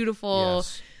this beautiful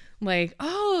like,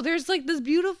 oh, there's like this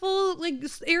beautiful like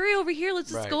area over here.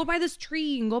 Let's just go by this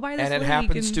tree and go by this lake. And it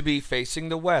happens to be facing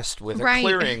the west with a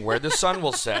clearing where the sun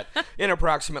will set in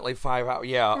approximately 5 hours.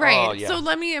 Yeah. Right. Oh, yeah. So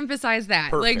let me emphasize that.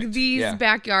 Perfect. Like these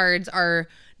backyards are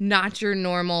not your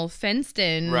normal fenced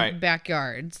in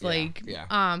backyards. But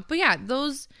yeah,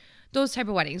 those type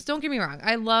of weddings. Don't get me wrong.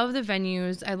 I love the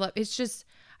venues.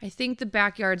 I think the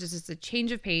backyards is just a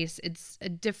change of pace. It's a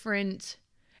different...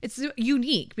 It's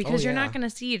unique because you're not going to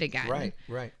see it again.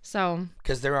 Right. So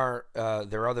because there are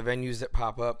other venues that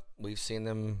pop up. We've seen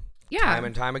them time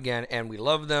and time again, and we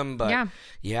love them. But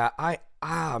I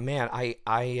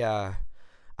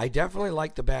definitely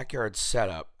like the backyard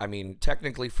setup. I mean,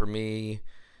 technically for me,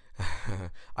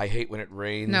 I hate when it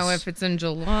rains. No, if it's in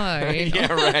July.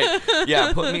 Yeah, right.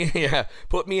 Yeah,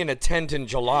 put me in a tent in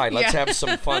July. Let's have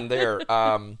some fun there.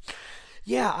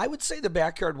 Yeah, I would say the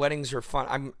backyard weddings are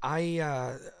fun.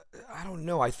 I don't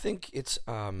know. I think it's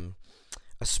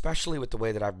especially with the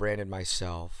way that I've branded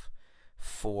myself,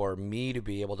 for me to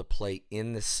be able to play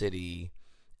in the city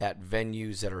at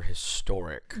venues that are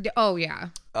historic. Oh yeah.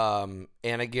 And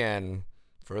again,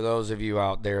 for those of you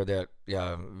out there that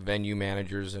venue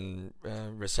managers and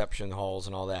reception halls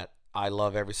and all that, I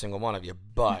love every single one of you.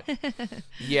 But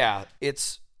yeah,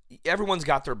 everyone's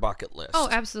got their bucket list. Oh,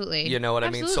 absolutely. You know what I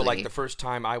mean? So like the first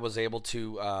time I was able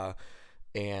to,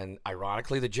 and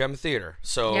ironically, the Gem Theater.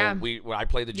 So when I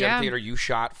played the Gem Theater, you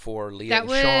shot for Leah and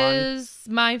Sean. That was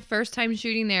my first time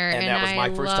shooting there, and that was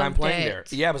my first time playing there.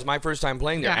 Yeah, it was my first time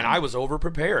playing there, and I was over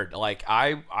prepared. Like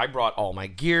I brought all my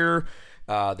gear.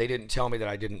 They didn't tell me that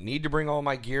I didn't need to bring all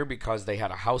my gear because they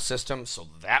had a house system, so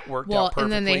that worked out perfectly.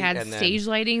 And then they had stage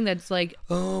lighting that's like,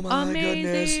 oh my amazing.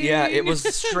 Goodness. Yeah, it was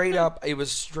straight up, it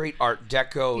was straight Art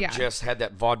Deco, just had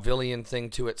that vaudevillian thing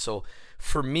to it. So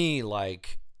for me,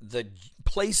 like the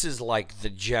places like the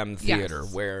Gem Theater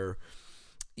where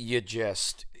you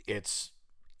just, it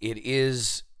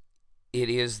is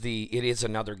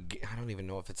another, I don't even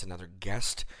know if it's another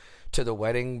guest to the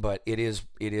wedding, but it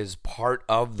is part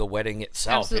of the wedding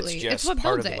itself. Absolutely. It's just what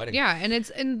part builds of the wedding. Yeah,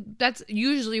 and that's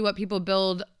usually what people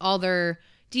build all their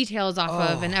details off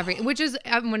of and which is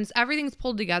when everything's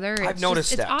pulled together. I've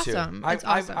noticed that awesome. too. It's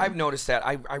awesome. I've noticed that.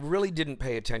 I really didn't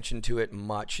pay attention to it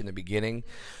much in the beginning,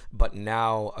 but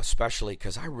now especially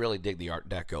because I really dig the Art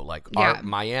Deco. Like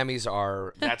Miami's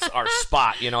that's our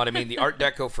spot. You know what I mean? The Art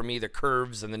Deco for me, the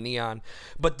curves and the neon.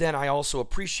 But then I also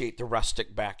appreciate the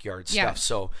rustic backyard stuff.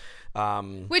 So,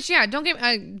 which don't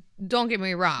get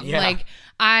me wrong. Yeah.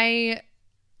 Like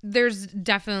there's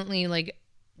definitely like.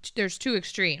 There's two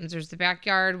extremes. There's the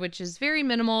backyard, which is very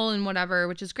minimal and whatever,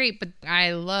 which is great. But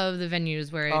I love the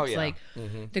venues where it's like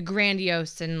the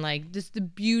grandiose and like just the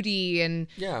beauty and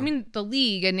I mean the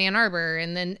League in Ann Arbor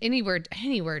and then anywhere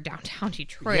downtown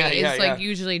Detroit is like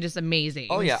usually just amazing.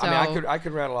 Oh yeah, so, I mean I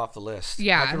could rattle off the list.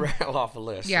 Yeah, I could rattle off a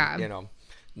list. Yeah, and, you know,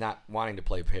 not wanting to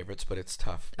play favorites, but it's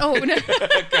tough. Oh no.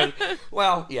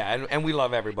 Well, yeah, and we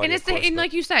love everybody. And it's and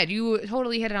like you said, you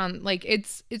totally hit it on. Like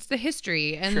it's the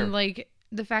history and like.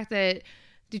 The fact that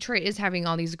Detroit is having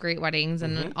all these great weddings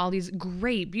and all these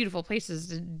great, beautiful places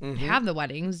to have the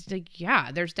weddings. Like,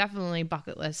 there's definitely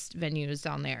bucket list venues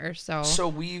down there. So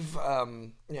we've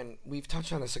and we've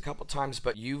touched on this a couple times,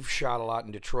 but you've shot a lot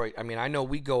in Detroit. I mean, I know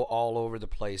we go all over the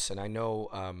place, and I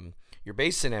know you're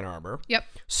based in Ann Arbor. Yep.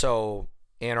 So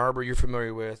Ann Arbor, you're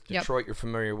familiar with. Detroit, you're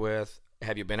familiar with.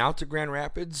 Have you been out to Grand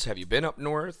Rapids? Have you been up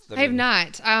north? I have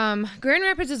not. Grand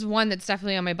Rapids is one that's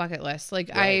definitely on my bucket list. Like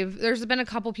there's been a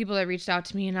couple people that reached out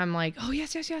to me and I'm like, oh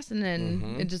yes. And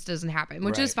then it just doesn't happen,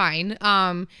 which is fine.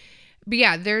 But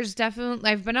yeah, there's definitely,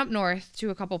 I've been up north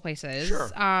to a couple places. Sure.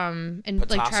 And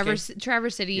Petoskey? like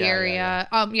Traverse City area.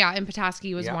 And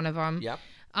Petoskey was one of them. Yep.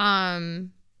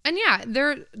 And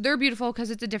they're beautiful because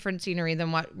it's a different scenery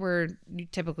than what we're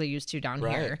typically used to down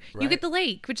here. Right. You get the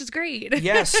lake, which is great.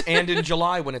 Yes, and in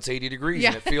July when it's 80 degrees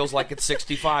and it feels like it's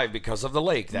 65 because of the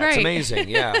lake. That's amazing.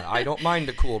 Yeah, I don't mind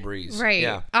a cool breeze. Right.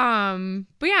 Yeah.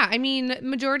 But yeah, I mean,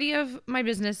 majority of my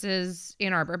business is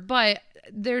Ann Arbor, but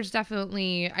there's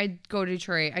definitely I go to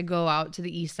Detroit, I go out to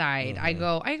the east side, I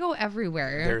go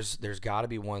everywhere. There's got to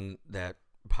be one that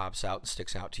pops out and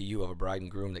sticks out to you of a bride and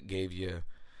groom that gave you.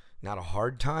 Not a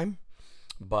hard time,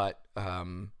 but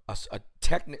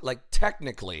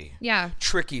technically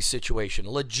tricky situation,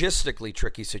 logistically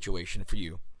tricky situation for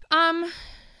you. I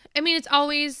mean, it's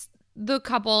always the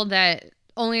couple that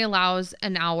only allows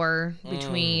an hour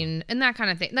between and that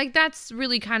kind of thing. Like that's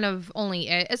really kind of only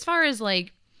it. As far as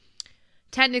like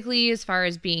technically, as far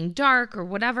as being dark or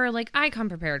whatever, like I come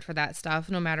prepared for that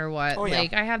stuff no matter what. Oh, yeah.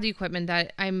 Like I have the equipment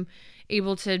that I'm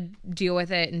able to deal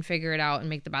with it and figure it out and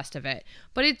make the best of it.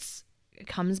 But it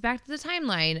comes back to the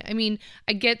timeline. I mean,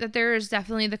 I get that there is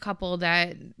definitely the couple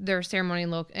that their ceremony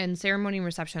and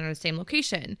reception are the same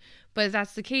location. But if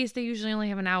that's the case, they usually only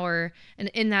have an hour. And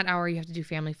in that hour, you have to do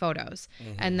family photos.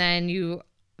 And then you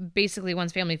basically,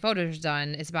 once family photos are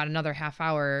done, it's about another half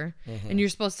hour. And you're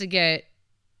supposed to get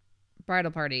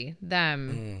bridal party,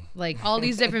 them, like all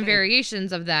these different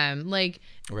variations of them, like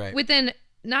within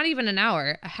not even an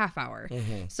hour, a half hour.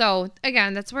 So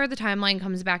again, that's where the timeline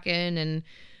comes back in, and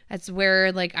that's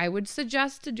where like I would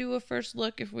suggest to do a first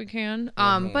look if we can.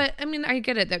 But I mean, I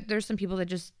get it that there's some people that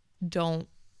just don't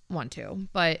want to.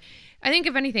 But I think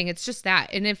if anything, it's just that.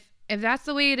 And if that's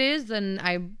the way it is, then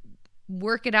I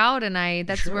work it out, and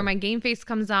that's where my game face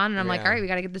comes on, and I'm like, all right, we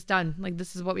got to get this done. Like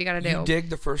this is what we got to do. You dig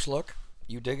the first look?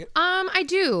 You dig it? I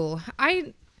do.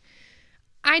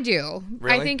 I do.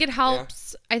 Really? I think it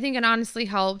helps. Yeah. I think it honestly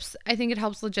helps. I think it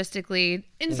helps logistically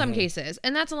in some cases.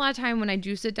 And that's a lot of time when I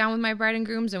do sit down with my bride and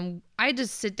grooms, and I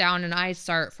just sit down and I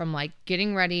start from like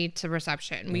getting ready to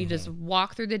reception. We just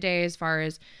walk through the day as far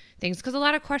as things, because a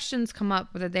lot of questions come up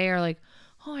that they are like,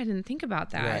 oh, I didn't think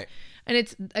about that. Right. And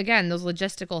it's, again, those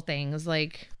logistical things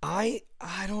like. I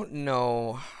don't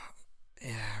know.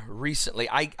 Yeah, recently,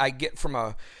 I get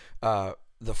from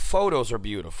the photos are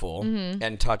beautiful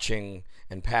and touching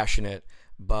and passionate,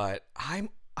 but I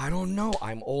don't know.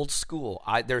 I'm old school.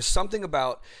 There's something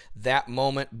about that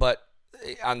moment, but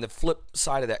on the flip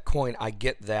side of that coin, I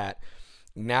get that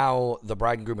now the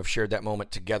bride and groom have shared that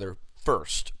moment together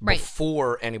first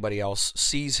before anybody else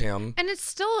sees him. And it's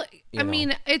still,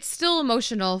 mean, it's still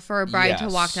emotional for a bride to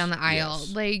walk down the aisle.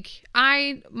 Yes. Like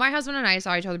my husband and I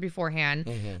saw each other beforehand.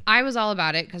 I was all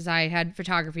about it because I had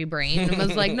photography brain and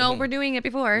was like, no, we're doing it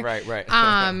before. Right.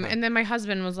 And then my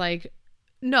husband was like,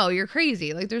 no, you're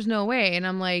crazy. Like, there's no way. And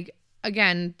I'm like,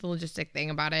 again, the logistic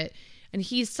thing about it. And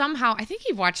he somehow, I think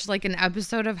he watched like an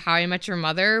episode of How I Met Your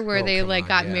Mother where they like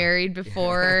got married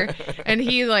before and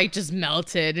he like just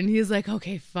melted and he's like,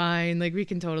 okay, fine. Like we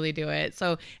can totally do it.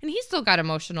 So, and he still got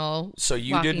emotional. So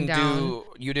you didn't,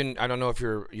 I don't know if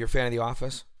you're a fan of The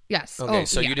Office. Yes. Okay, Oh,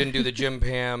 so yeah. you didn't do the Jim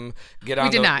Pam, get We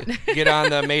on did the not. get on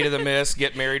the Maid of the Mist,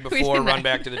 get married before, did run not.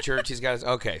 back to the church. He's got his,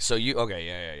 okay, so you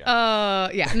yeah.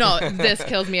 Yeah. No, this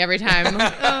kills me every time. I'm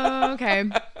like, oh, okay.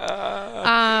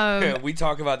 We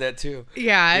talk about that too.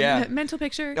 Yeah. Yeah. Mental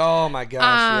picture. Oh my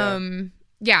gosh.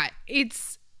 Yeah.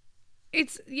 It's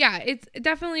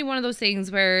definitely one of those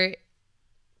things where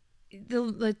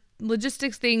the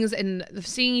logistics things and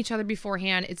seeing each other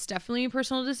beforehand, it's definitely a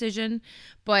personal decision,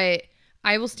 but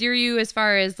I will steer you as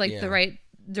far as like the right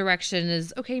direction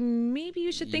is, okay, maybe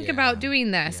you should think about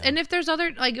doing this. And if there's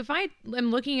other, like if I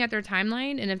am looking at their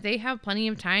timeline and if they have plenty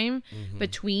of time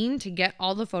between to get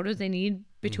all the photos they need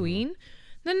between,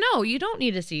 then no, you don't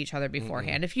need to see each other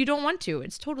beforehand. If you don't want to,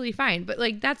 it's totally fine. But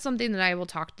like, that's something that I will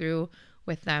talk through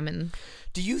with them. And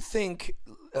do you think,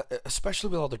 especially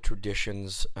with all the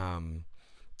traditions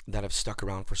that have stuck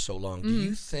around for so long, do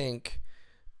you think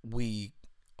we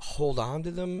hold on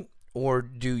to them, or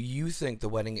do you think the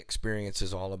wedding experience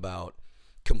is all about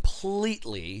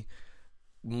completely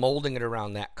molding it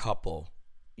around that couple?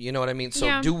 You know what I mean?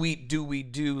 So do we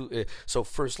do so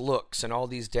first looks and all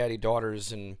these daddy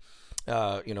daughters and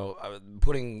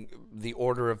putting the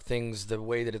order of things the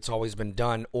way that it's always been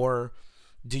done, or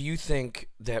do you think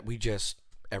that we just,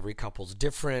 every couple's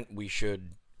different, we should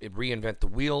reinvent the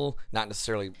wheel? Not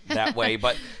necessarily that way,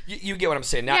 but you get what I'm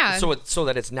saying. So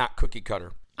that it's not cookie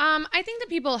cutter. I think that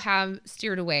people have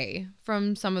steered away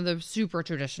from some of the super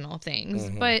traditional things,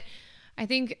 but I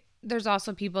think there's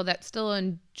also people that still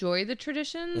enjoy the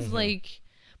traditions,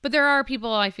 but there are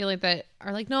people I feel like that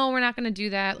are like, no, we're not going to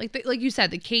do that. Like you said,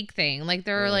 the cake thing. Like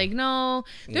they're like, no.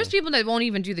 There's people that won't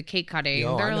even do the cake cutting.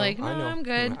 They're like, no, I'm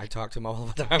good. I talk to them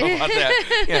all the time about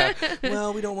that. Yeah.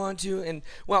 Well, we don't want to, and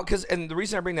the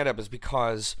reason I bring that up is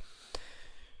because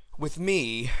with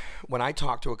me, when I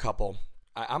talk to a couple,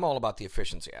 I'm all about the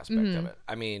efficiency aspect of it.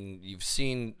 I mean, you've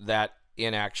seen that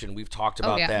in action. We've talked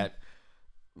about that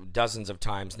dozens of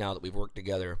times now that we've worked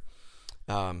together.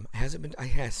 Has it been? I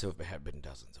has to have been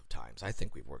dozens of times. I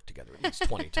think we've worked together at least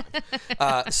 20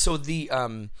 times. So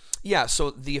the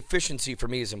efficiency for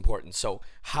me is important. So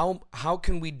how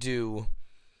can we do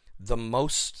the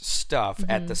most stuff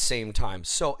at the same time?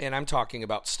 So, and I'm talking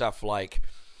about stuff like,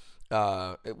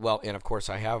 and of course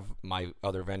I have my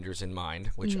other vendors in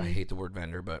mind, which I hate the word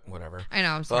vendor, but whatever. I know,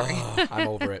 I'm sorry. I'm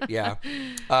over it. Yeah.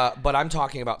 But I'm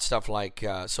talking about stuff like,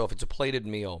 so if it's a plated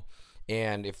meal,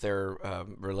 and if they're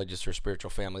religious or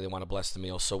spiritual family, they want to bless the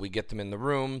meal. So we get them in the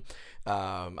room.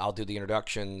 I'll do the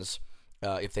introductions.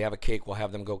 If they have a cake, we'll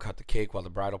have them go cut the cake while the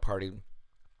bridal party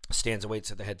stands and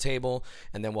waits at the head table.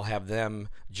 And then we'll have them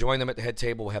join them at the head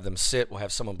table. We'll have them sit. We'll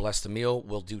have someone bless the meal.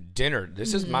 We'll do dinner.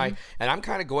 This is and I'm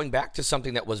kind of going back to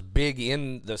something that was big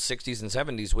in the 60s and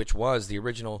 70s, which was the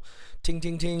original ting,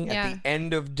 ting, ting at the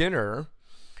end of dinner,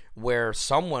 where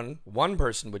one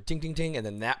person would ting, ting, ting, and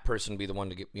then that person would be the one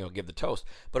to give the toast.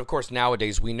 But of course,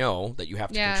 nowadays we know that you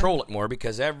have to control it more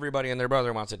because everybody and their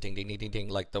brother wants a ting, ting, ting, ting, ting.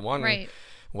 Like the one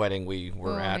wedding we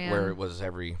were at where it was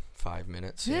every 5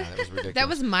 minutes. Yeah, that was ridiculous. that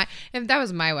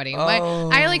was my wedding.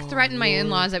 I threatened my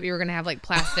in-laws that we were going to have like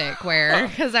plastic ware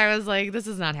because I was like, this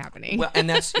is not happening. Well, and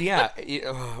that's,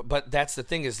 but that's the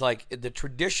thing is like the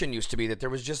tradition used to be that there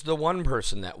was just the one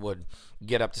person that would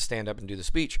get up to stand up and do the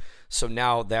speech. So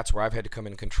now that's where I've had to come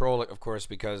in and control it, of course,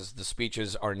 because the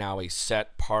speeches are now a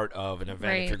set part of an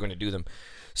event if you're going to do them.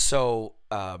 So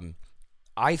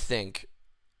I think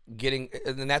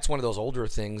and that's one of those older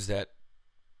things that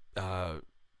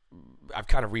I've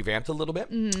kind of revamped a little bit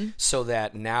so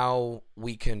that now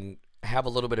we can have a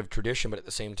little bit of tradition, but at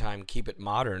the same time keep it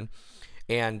modern.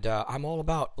 And I'm all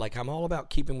about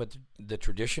keeping with the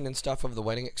tradition and stuff of the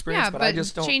wedding experience, but I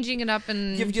just don't changing it up,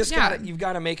 and you've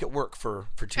got to make it work for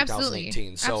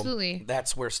 2018. Absolutely. So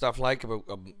that's where stuff like a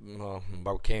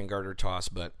bouquet and garter toss,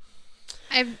 but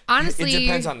I've honestly, it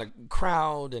depends on the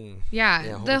crowd and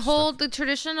the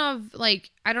tradition of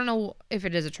like, I don't know if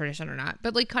it is a tradition or not,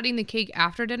 but like cutting the cake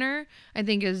after dinner, I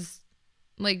think is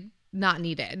like not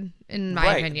needed in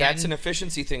my opinion. That's an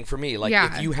efficiency thing for me. Like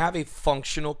if you have a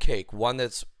functional cake, one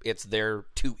it's there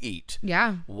to eat.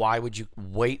 Yeah. Why would you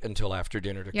wait until after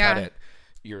dinner to cut it?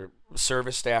 Your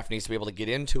service staff needs to be able to get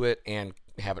into it and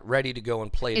have it ready to go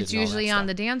and plate it. It's usually on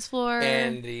the dance floor,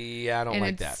 and I don't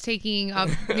like that. It's taking up,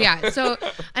 So,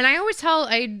 and I always tell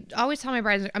my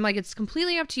brides, I'm like, it's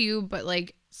completely up to you, but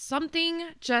like something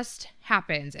just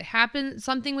happens. It happens.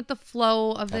 Something with the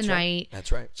flow of the night.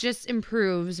 That's right. Just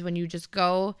improves when you just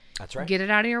go. That's right. Get it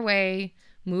out of your way.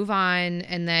 Move on,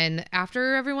 and then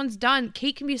after everyone's done,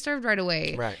 cake can be served right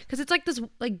away. Right. Because it's like this,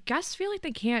 like guests feel like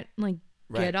they can't like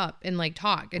get up and like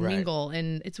talk and mingle,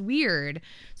 and it's weird.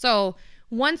 So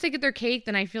once they get their cake,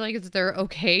 then I feel like they're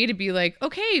okay to be like,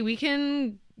 okay, we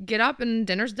can get up and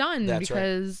dinner's done. That's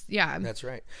because right. yeah. That's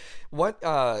right. What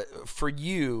for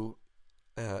you,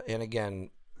 and again,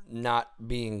 not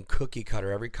being cookie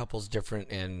cutter, every couple's different,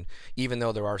 and even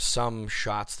though there are some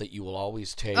shots that you will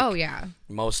always take, oh yeah,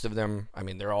 most of them, I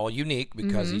mean, they're all unique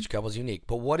because each couple's unique.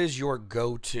 But what is your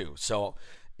go-to? So,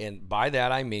 and by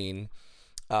that I mean,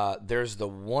 there's the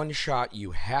one shot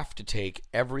you have to take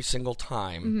every single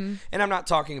time, and I'm not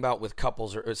talking about with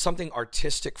couples or something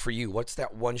artistic for you. What's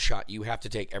that one shot you have to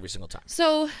take every single time?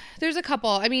 So there's a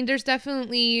couple. I mean, there's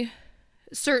definitely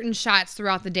certain shots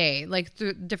throughout the day, like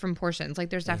different portions.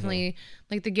 Like there's definitely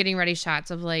like the getting ready shots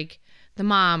of like the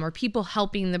mom or people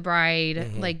helping the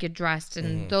bride like get dressed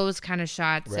and those kind of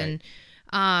shots. Right.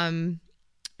 And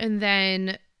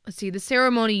then let's see, the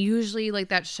ceremony, usually like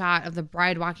that shot of the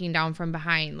bride walking down from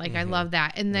behind. Like I love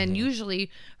that. And then usually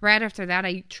right after that,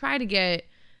 I try to get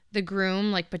the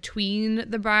groom like between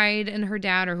the bride and her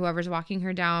dad or whoever's walking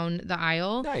her down the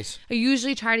aisle. Nice. I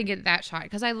usually try to get that shot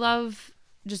because I love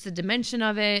just the dimension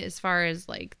of it as far as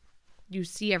like you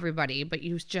see everybody, but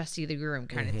you just see the groom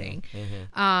kind of thing.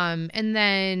 And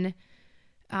then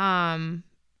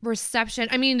reception.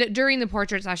 I mean, during the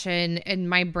portrait session, and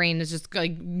my brain is just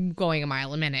like going a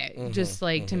mile a minute, just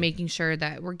like to making sure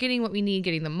that we're getting what we need,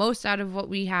 getting the most out of what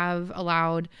we have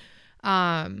allowed.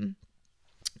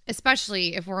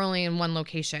 Especially if we're only in one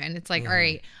location. It's like, all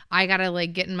right, I got to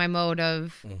like get in my mode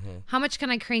of how much can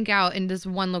I crank out in this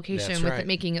one location with it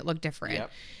making it look different.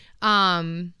 Yep.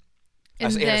 And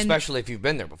then, especially if you've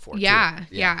been there before. Yeah.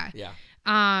 Too. Yeah.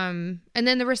 And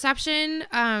then the reception,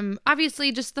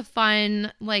 obviously just the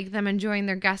fun, like them enjoying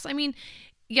their guests. I mean,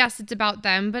 yes, it's about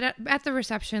them, but at the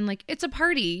reception, like it's a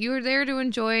party. You're there to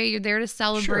enjoy. You're there to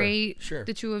celebrate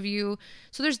the two of you.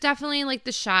 So there's definitely like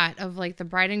the shot of like the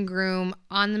bride and groom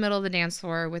on the middle of the dance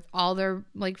floor with all their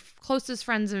like closest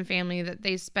friends and family that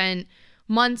they spent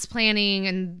months planning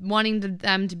and wanting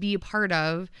them to be a part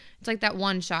of. It's like that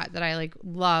one shot that I like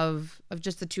love of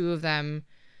just the two of them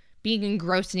being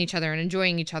engrossed in each other and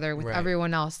enjoying each other with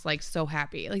everyone else like so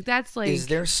happy. Like that's like. Is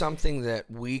there something that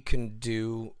we can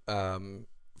do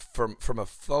from a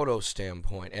photo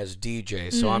standpoint as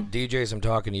DJs? So I'm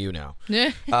talking to you now.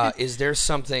 Is there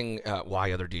something?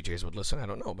 Why other DJs would listen? I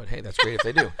don't know, but hey, that's great if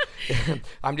they do.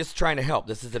 I'm just trying to help.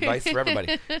 This is advice for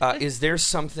everybody. Is there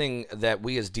something that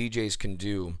we as DJs can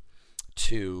do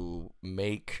to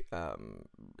make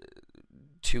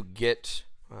to get?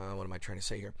 What am I trying to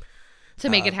say here? To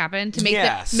make it happen, to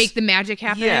make the magic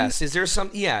happen. Yes. Is there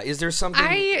something? I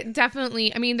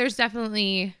mean, there's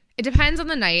definitely. It depends on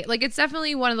the night. Like, it's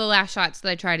definitely one of the last shots that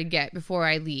I try to get before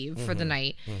I leave for the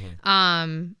night.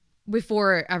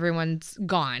 Before everyone's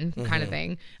gone, kind of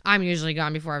thing. I'm usually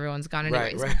gone before everyone's gone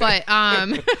anyways. Right. But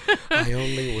I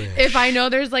only wish. If I know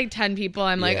there's like 10 people,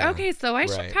 I'm like, okay, so I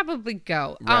should probably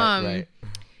go. No,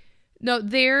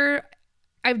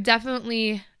 I've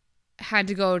definitely had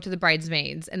to go to the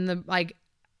bridesmaids and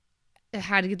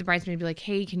had to get the bridesmaid to be like,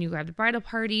 hey, can you grab the bridal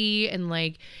party? And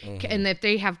like, and if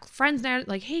they have friends there,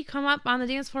 like, hey, come up on the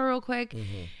dance floor real quick.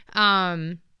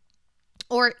 And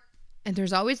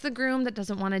there's always the groom that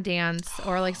doesn't want to dance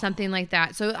or like something like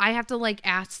that. So I have to like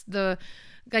ask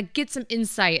get some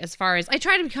insight as far as I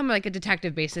try to become like a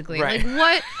detective basically. Right.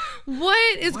 Like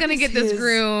what is going to get this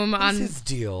groom on his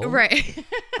deal? Right.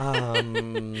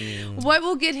 What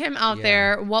will get him out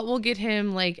there? What will get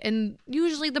him like, and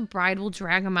usually the bride will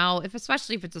drag him out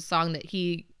especially if it's a song that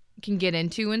he can get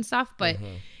into and stuff. But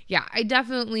yeah, I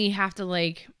definitely have to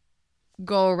like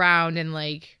go around and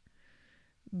like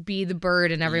be the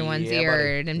bird in everyone's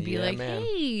ear and be like, man.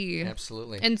 Hey.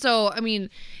 Absolutely. And so, I mean,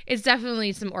 it's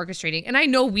definitely some orchestrating. And I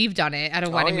know we've done it at a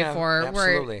wedding before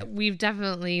where we've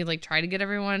definitely like tried to get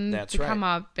everyone to come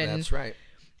up. And that's right.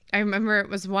 I remember it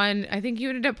was one, I think you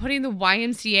ended up putting the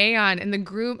YMCA on and the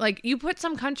groom, like you put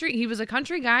some country, he was a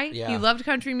country guy. Yeah. He loved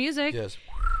country music. Yes.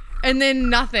 And then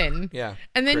nothing. Yeah.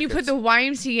 And then Crickets. You put the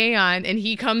YMCA on and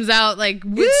he comes out like,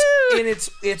 woo!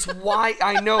 It's why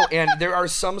I know. And there are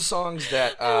some songs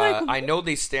that I know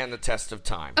they stand the test of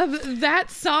time. Of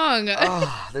that song.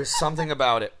 There's something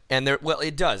about it. And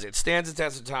it does. It stands the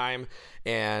test of time.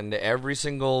 And every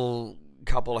single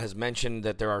couple has mentioned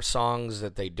that there are songs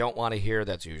that they don't want to hear.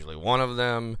 That's usually one of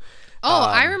them.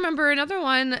 I remember another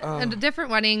one at a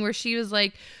different wedding where she was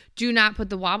like, do not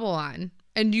put the wobble on.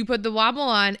 And you put the wobble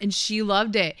on, and she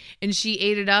loved it, and she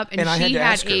ate it up, and she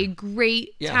had a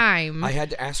great time. I had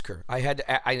to ask her.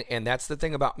 And that's the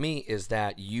thing about me is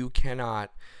that you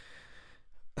cannot.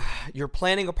 You're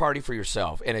planning a party for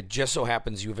yourself, and it just so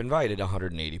happens you've invited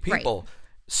 180 people. Right.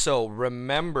 So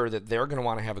remember that they're going to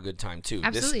want to have a good time too.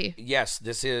 Absolutely.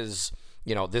 This is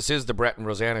this is the Brett and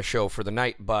Rosanna show for the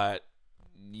night, but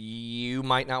you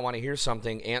might not want to hear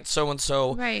something. Aunt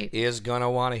so-and-so is going to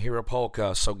want to hear a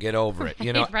polka, so get over it.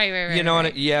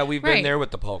 Right. Yeah, we've been there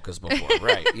with the polkas before.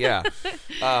 Right, yeah.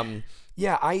 And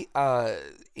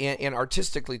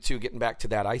artistically, too, getting back to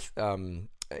that,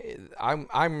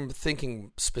 I'm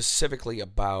thinking specifically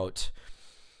about,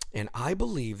 and I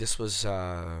believe this was,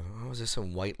 what was this,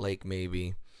 in White Lake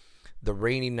maybe? The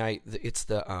rainy night, it's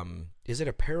the, is it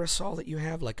a parasol that you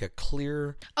have, like a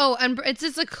clear? Oh, it's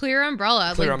just a clear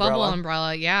umbrella, bubble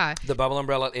umbrella, yeah. The bubble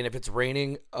umbrella, and if it's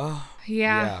raining,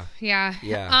 Yeah.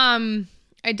 I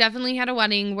definitely had a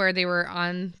wedding where they were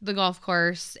on the golf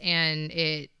course, and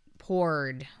it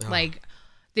poured. Like,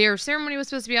 their ceremony was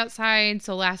supposed to be outside,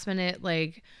 so last minute,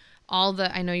 like,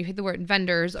 I know you hate the word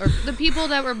vendors, or the people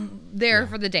that were there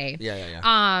for the day.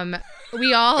 Yeah.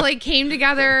 We all like came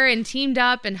together and teamed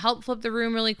up and helped flip the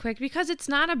room really quick, because it's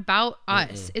not about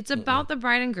us. It's about the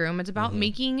bride and groom. It's about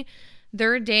making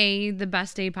their day the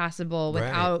best day possible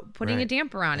without putting a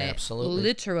damper on it. Absolutely.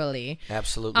 Literally.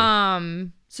 Absolutely.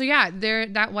 So yeah,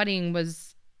 that wedding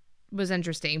was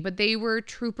interesting, but they were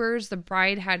troopers. The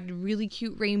bride had really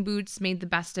cute rain boots, made the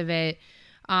best of it.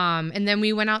 And then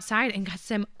we went outside and got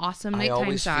some awesome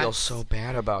nighttime shots. I always feel so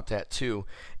bad about that too.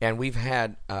 And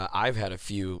I've had a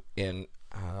few in,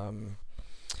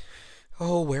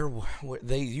 where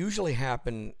they usually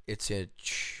happen. It's at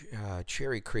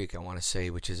Cherry Creek, I want to say,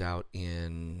 which is out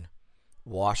in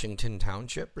Washington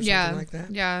Township or something like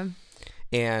that. Yeah.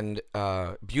 And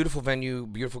beautiful venue,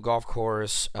 beautiful golf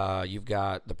course. You've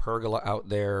got the pergola out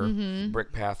there,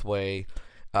 brick pathway.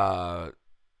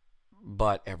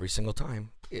 But every single time,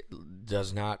 it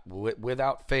does not,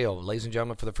 without fail, ladies and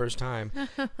gentlemen, for the first time,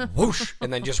 whoosh,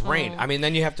 and then just rain. I mean,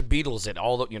 then you have to Beatles it.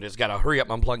 Just got to hurry up,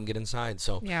 unplug, and get inside.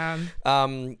 So,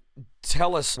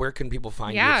 tell us, where can people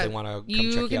find you if they want to come check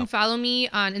you out? You can follow me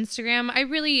on Instagram.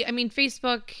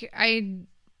 Facebook, I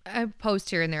post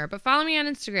here and there, but follow me on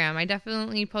Instagram. I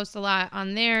definitely post a lot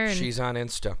on there. And she's on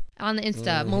Insta. On the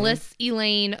Insta, Melissa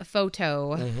Elaine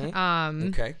Photo.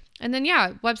 Okay. And then,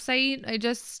 website, I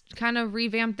just kind of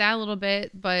revamped that a little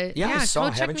bit. But I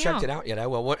haven't checked it out yet. I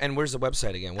will. And where's the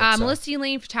website again?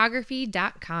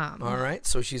 MelissaElainePhotography.com. All right.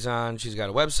 So she's got a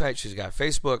website. She's got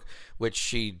Facebook, which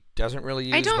she doesn't really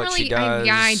use, she does.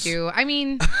 I do. I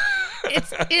mean,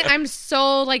 I'm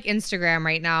so like Instagram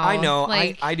right now. I know.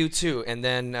 I do too. And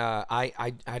then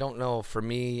I don't know. For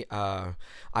me, I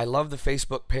love the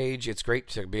Facebook page. It's great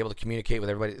to be able to communicate with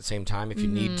everybody at the same time if you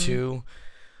need to.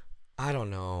 I don't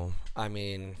know. I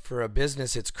mean, for a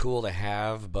business, it's cool to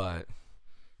have, but,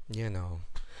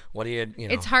 what do you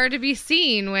It's hard to be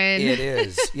seen when... It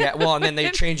is. Yeah, well, and then they're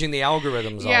changing the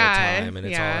algorithms all the time, and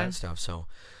it's all that stuff, so...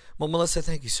 Well, Melissa,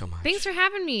 thank you so much. Thanks for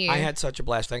having me. I had such a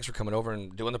blast. Thanks for coming over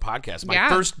and doing the podcast. My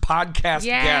first podcast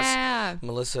guest,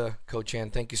 Melissa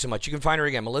Kochan. Thank you so much. You can find her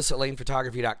again,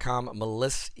 MelissaElainePhotography.com,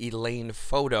 Melissa Elaine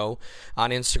Photo on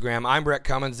Instagram. I'm Brett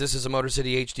Cummins. This is a Motor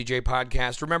City HDJ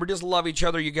podcast. Remember, just love each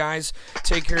other, you guys.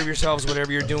 Take care of yourselves,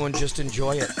 whatever you're doing. Just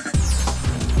enjoy it.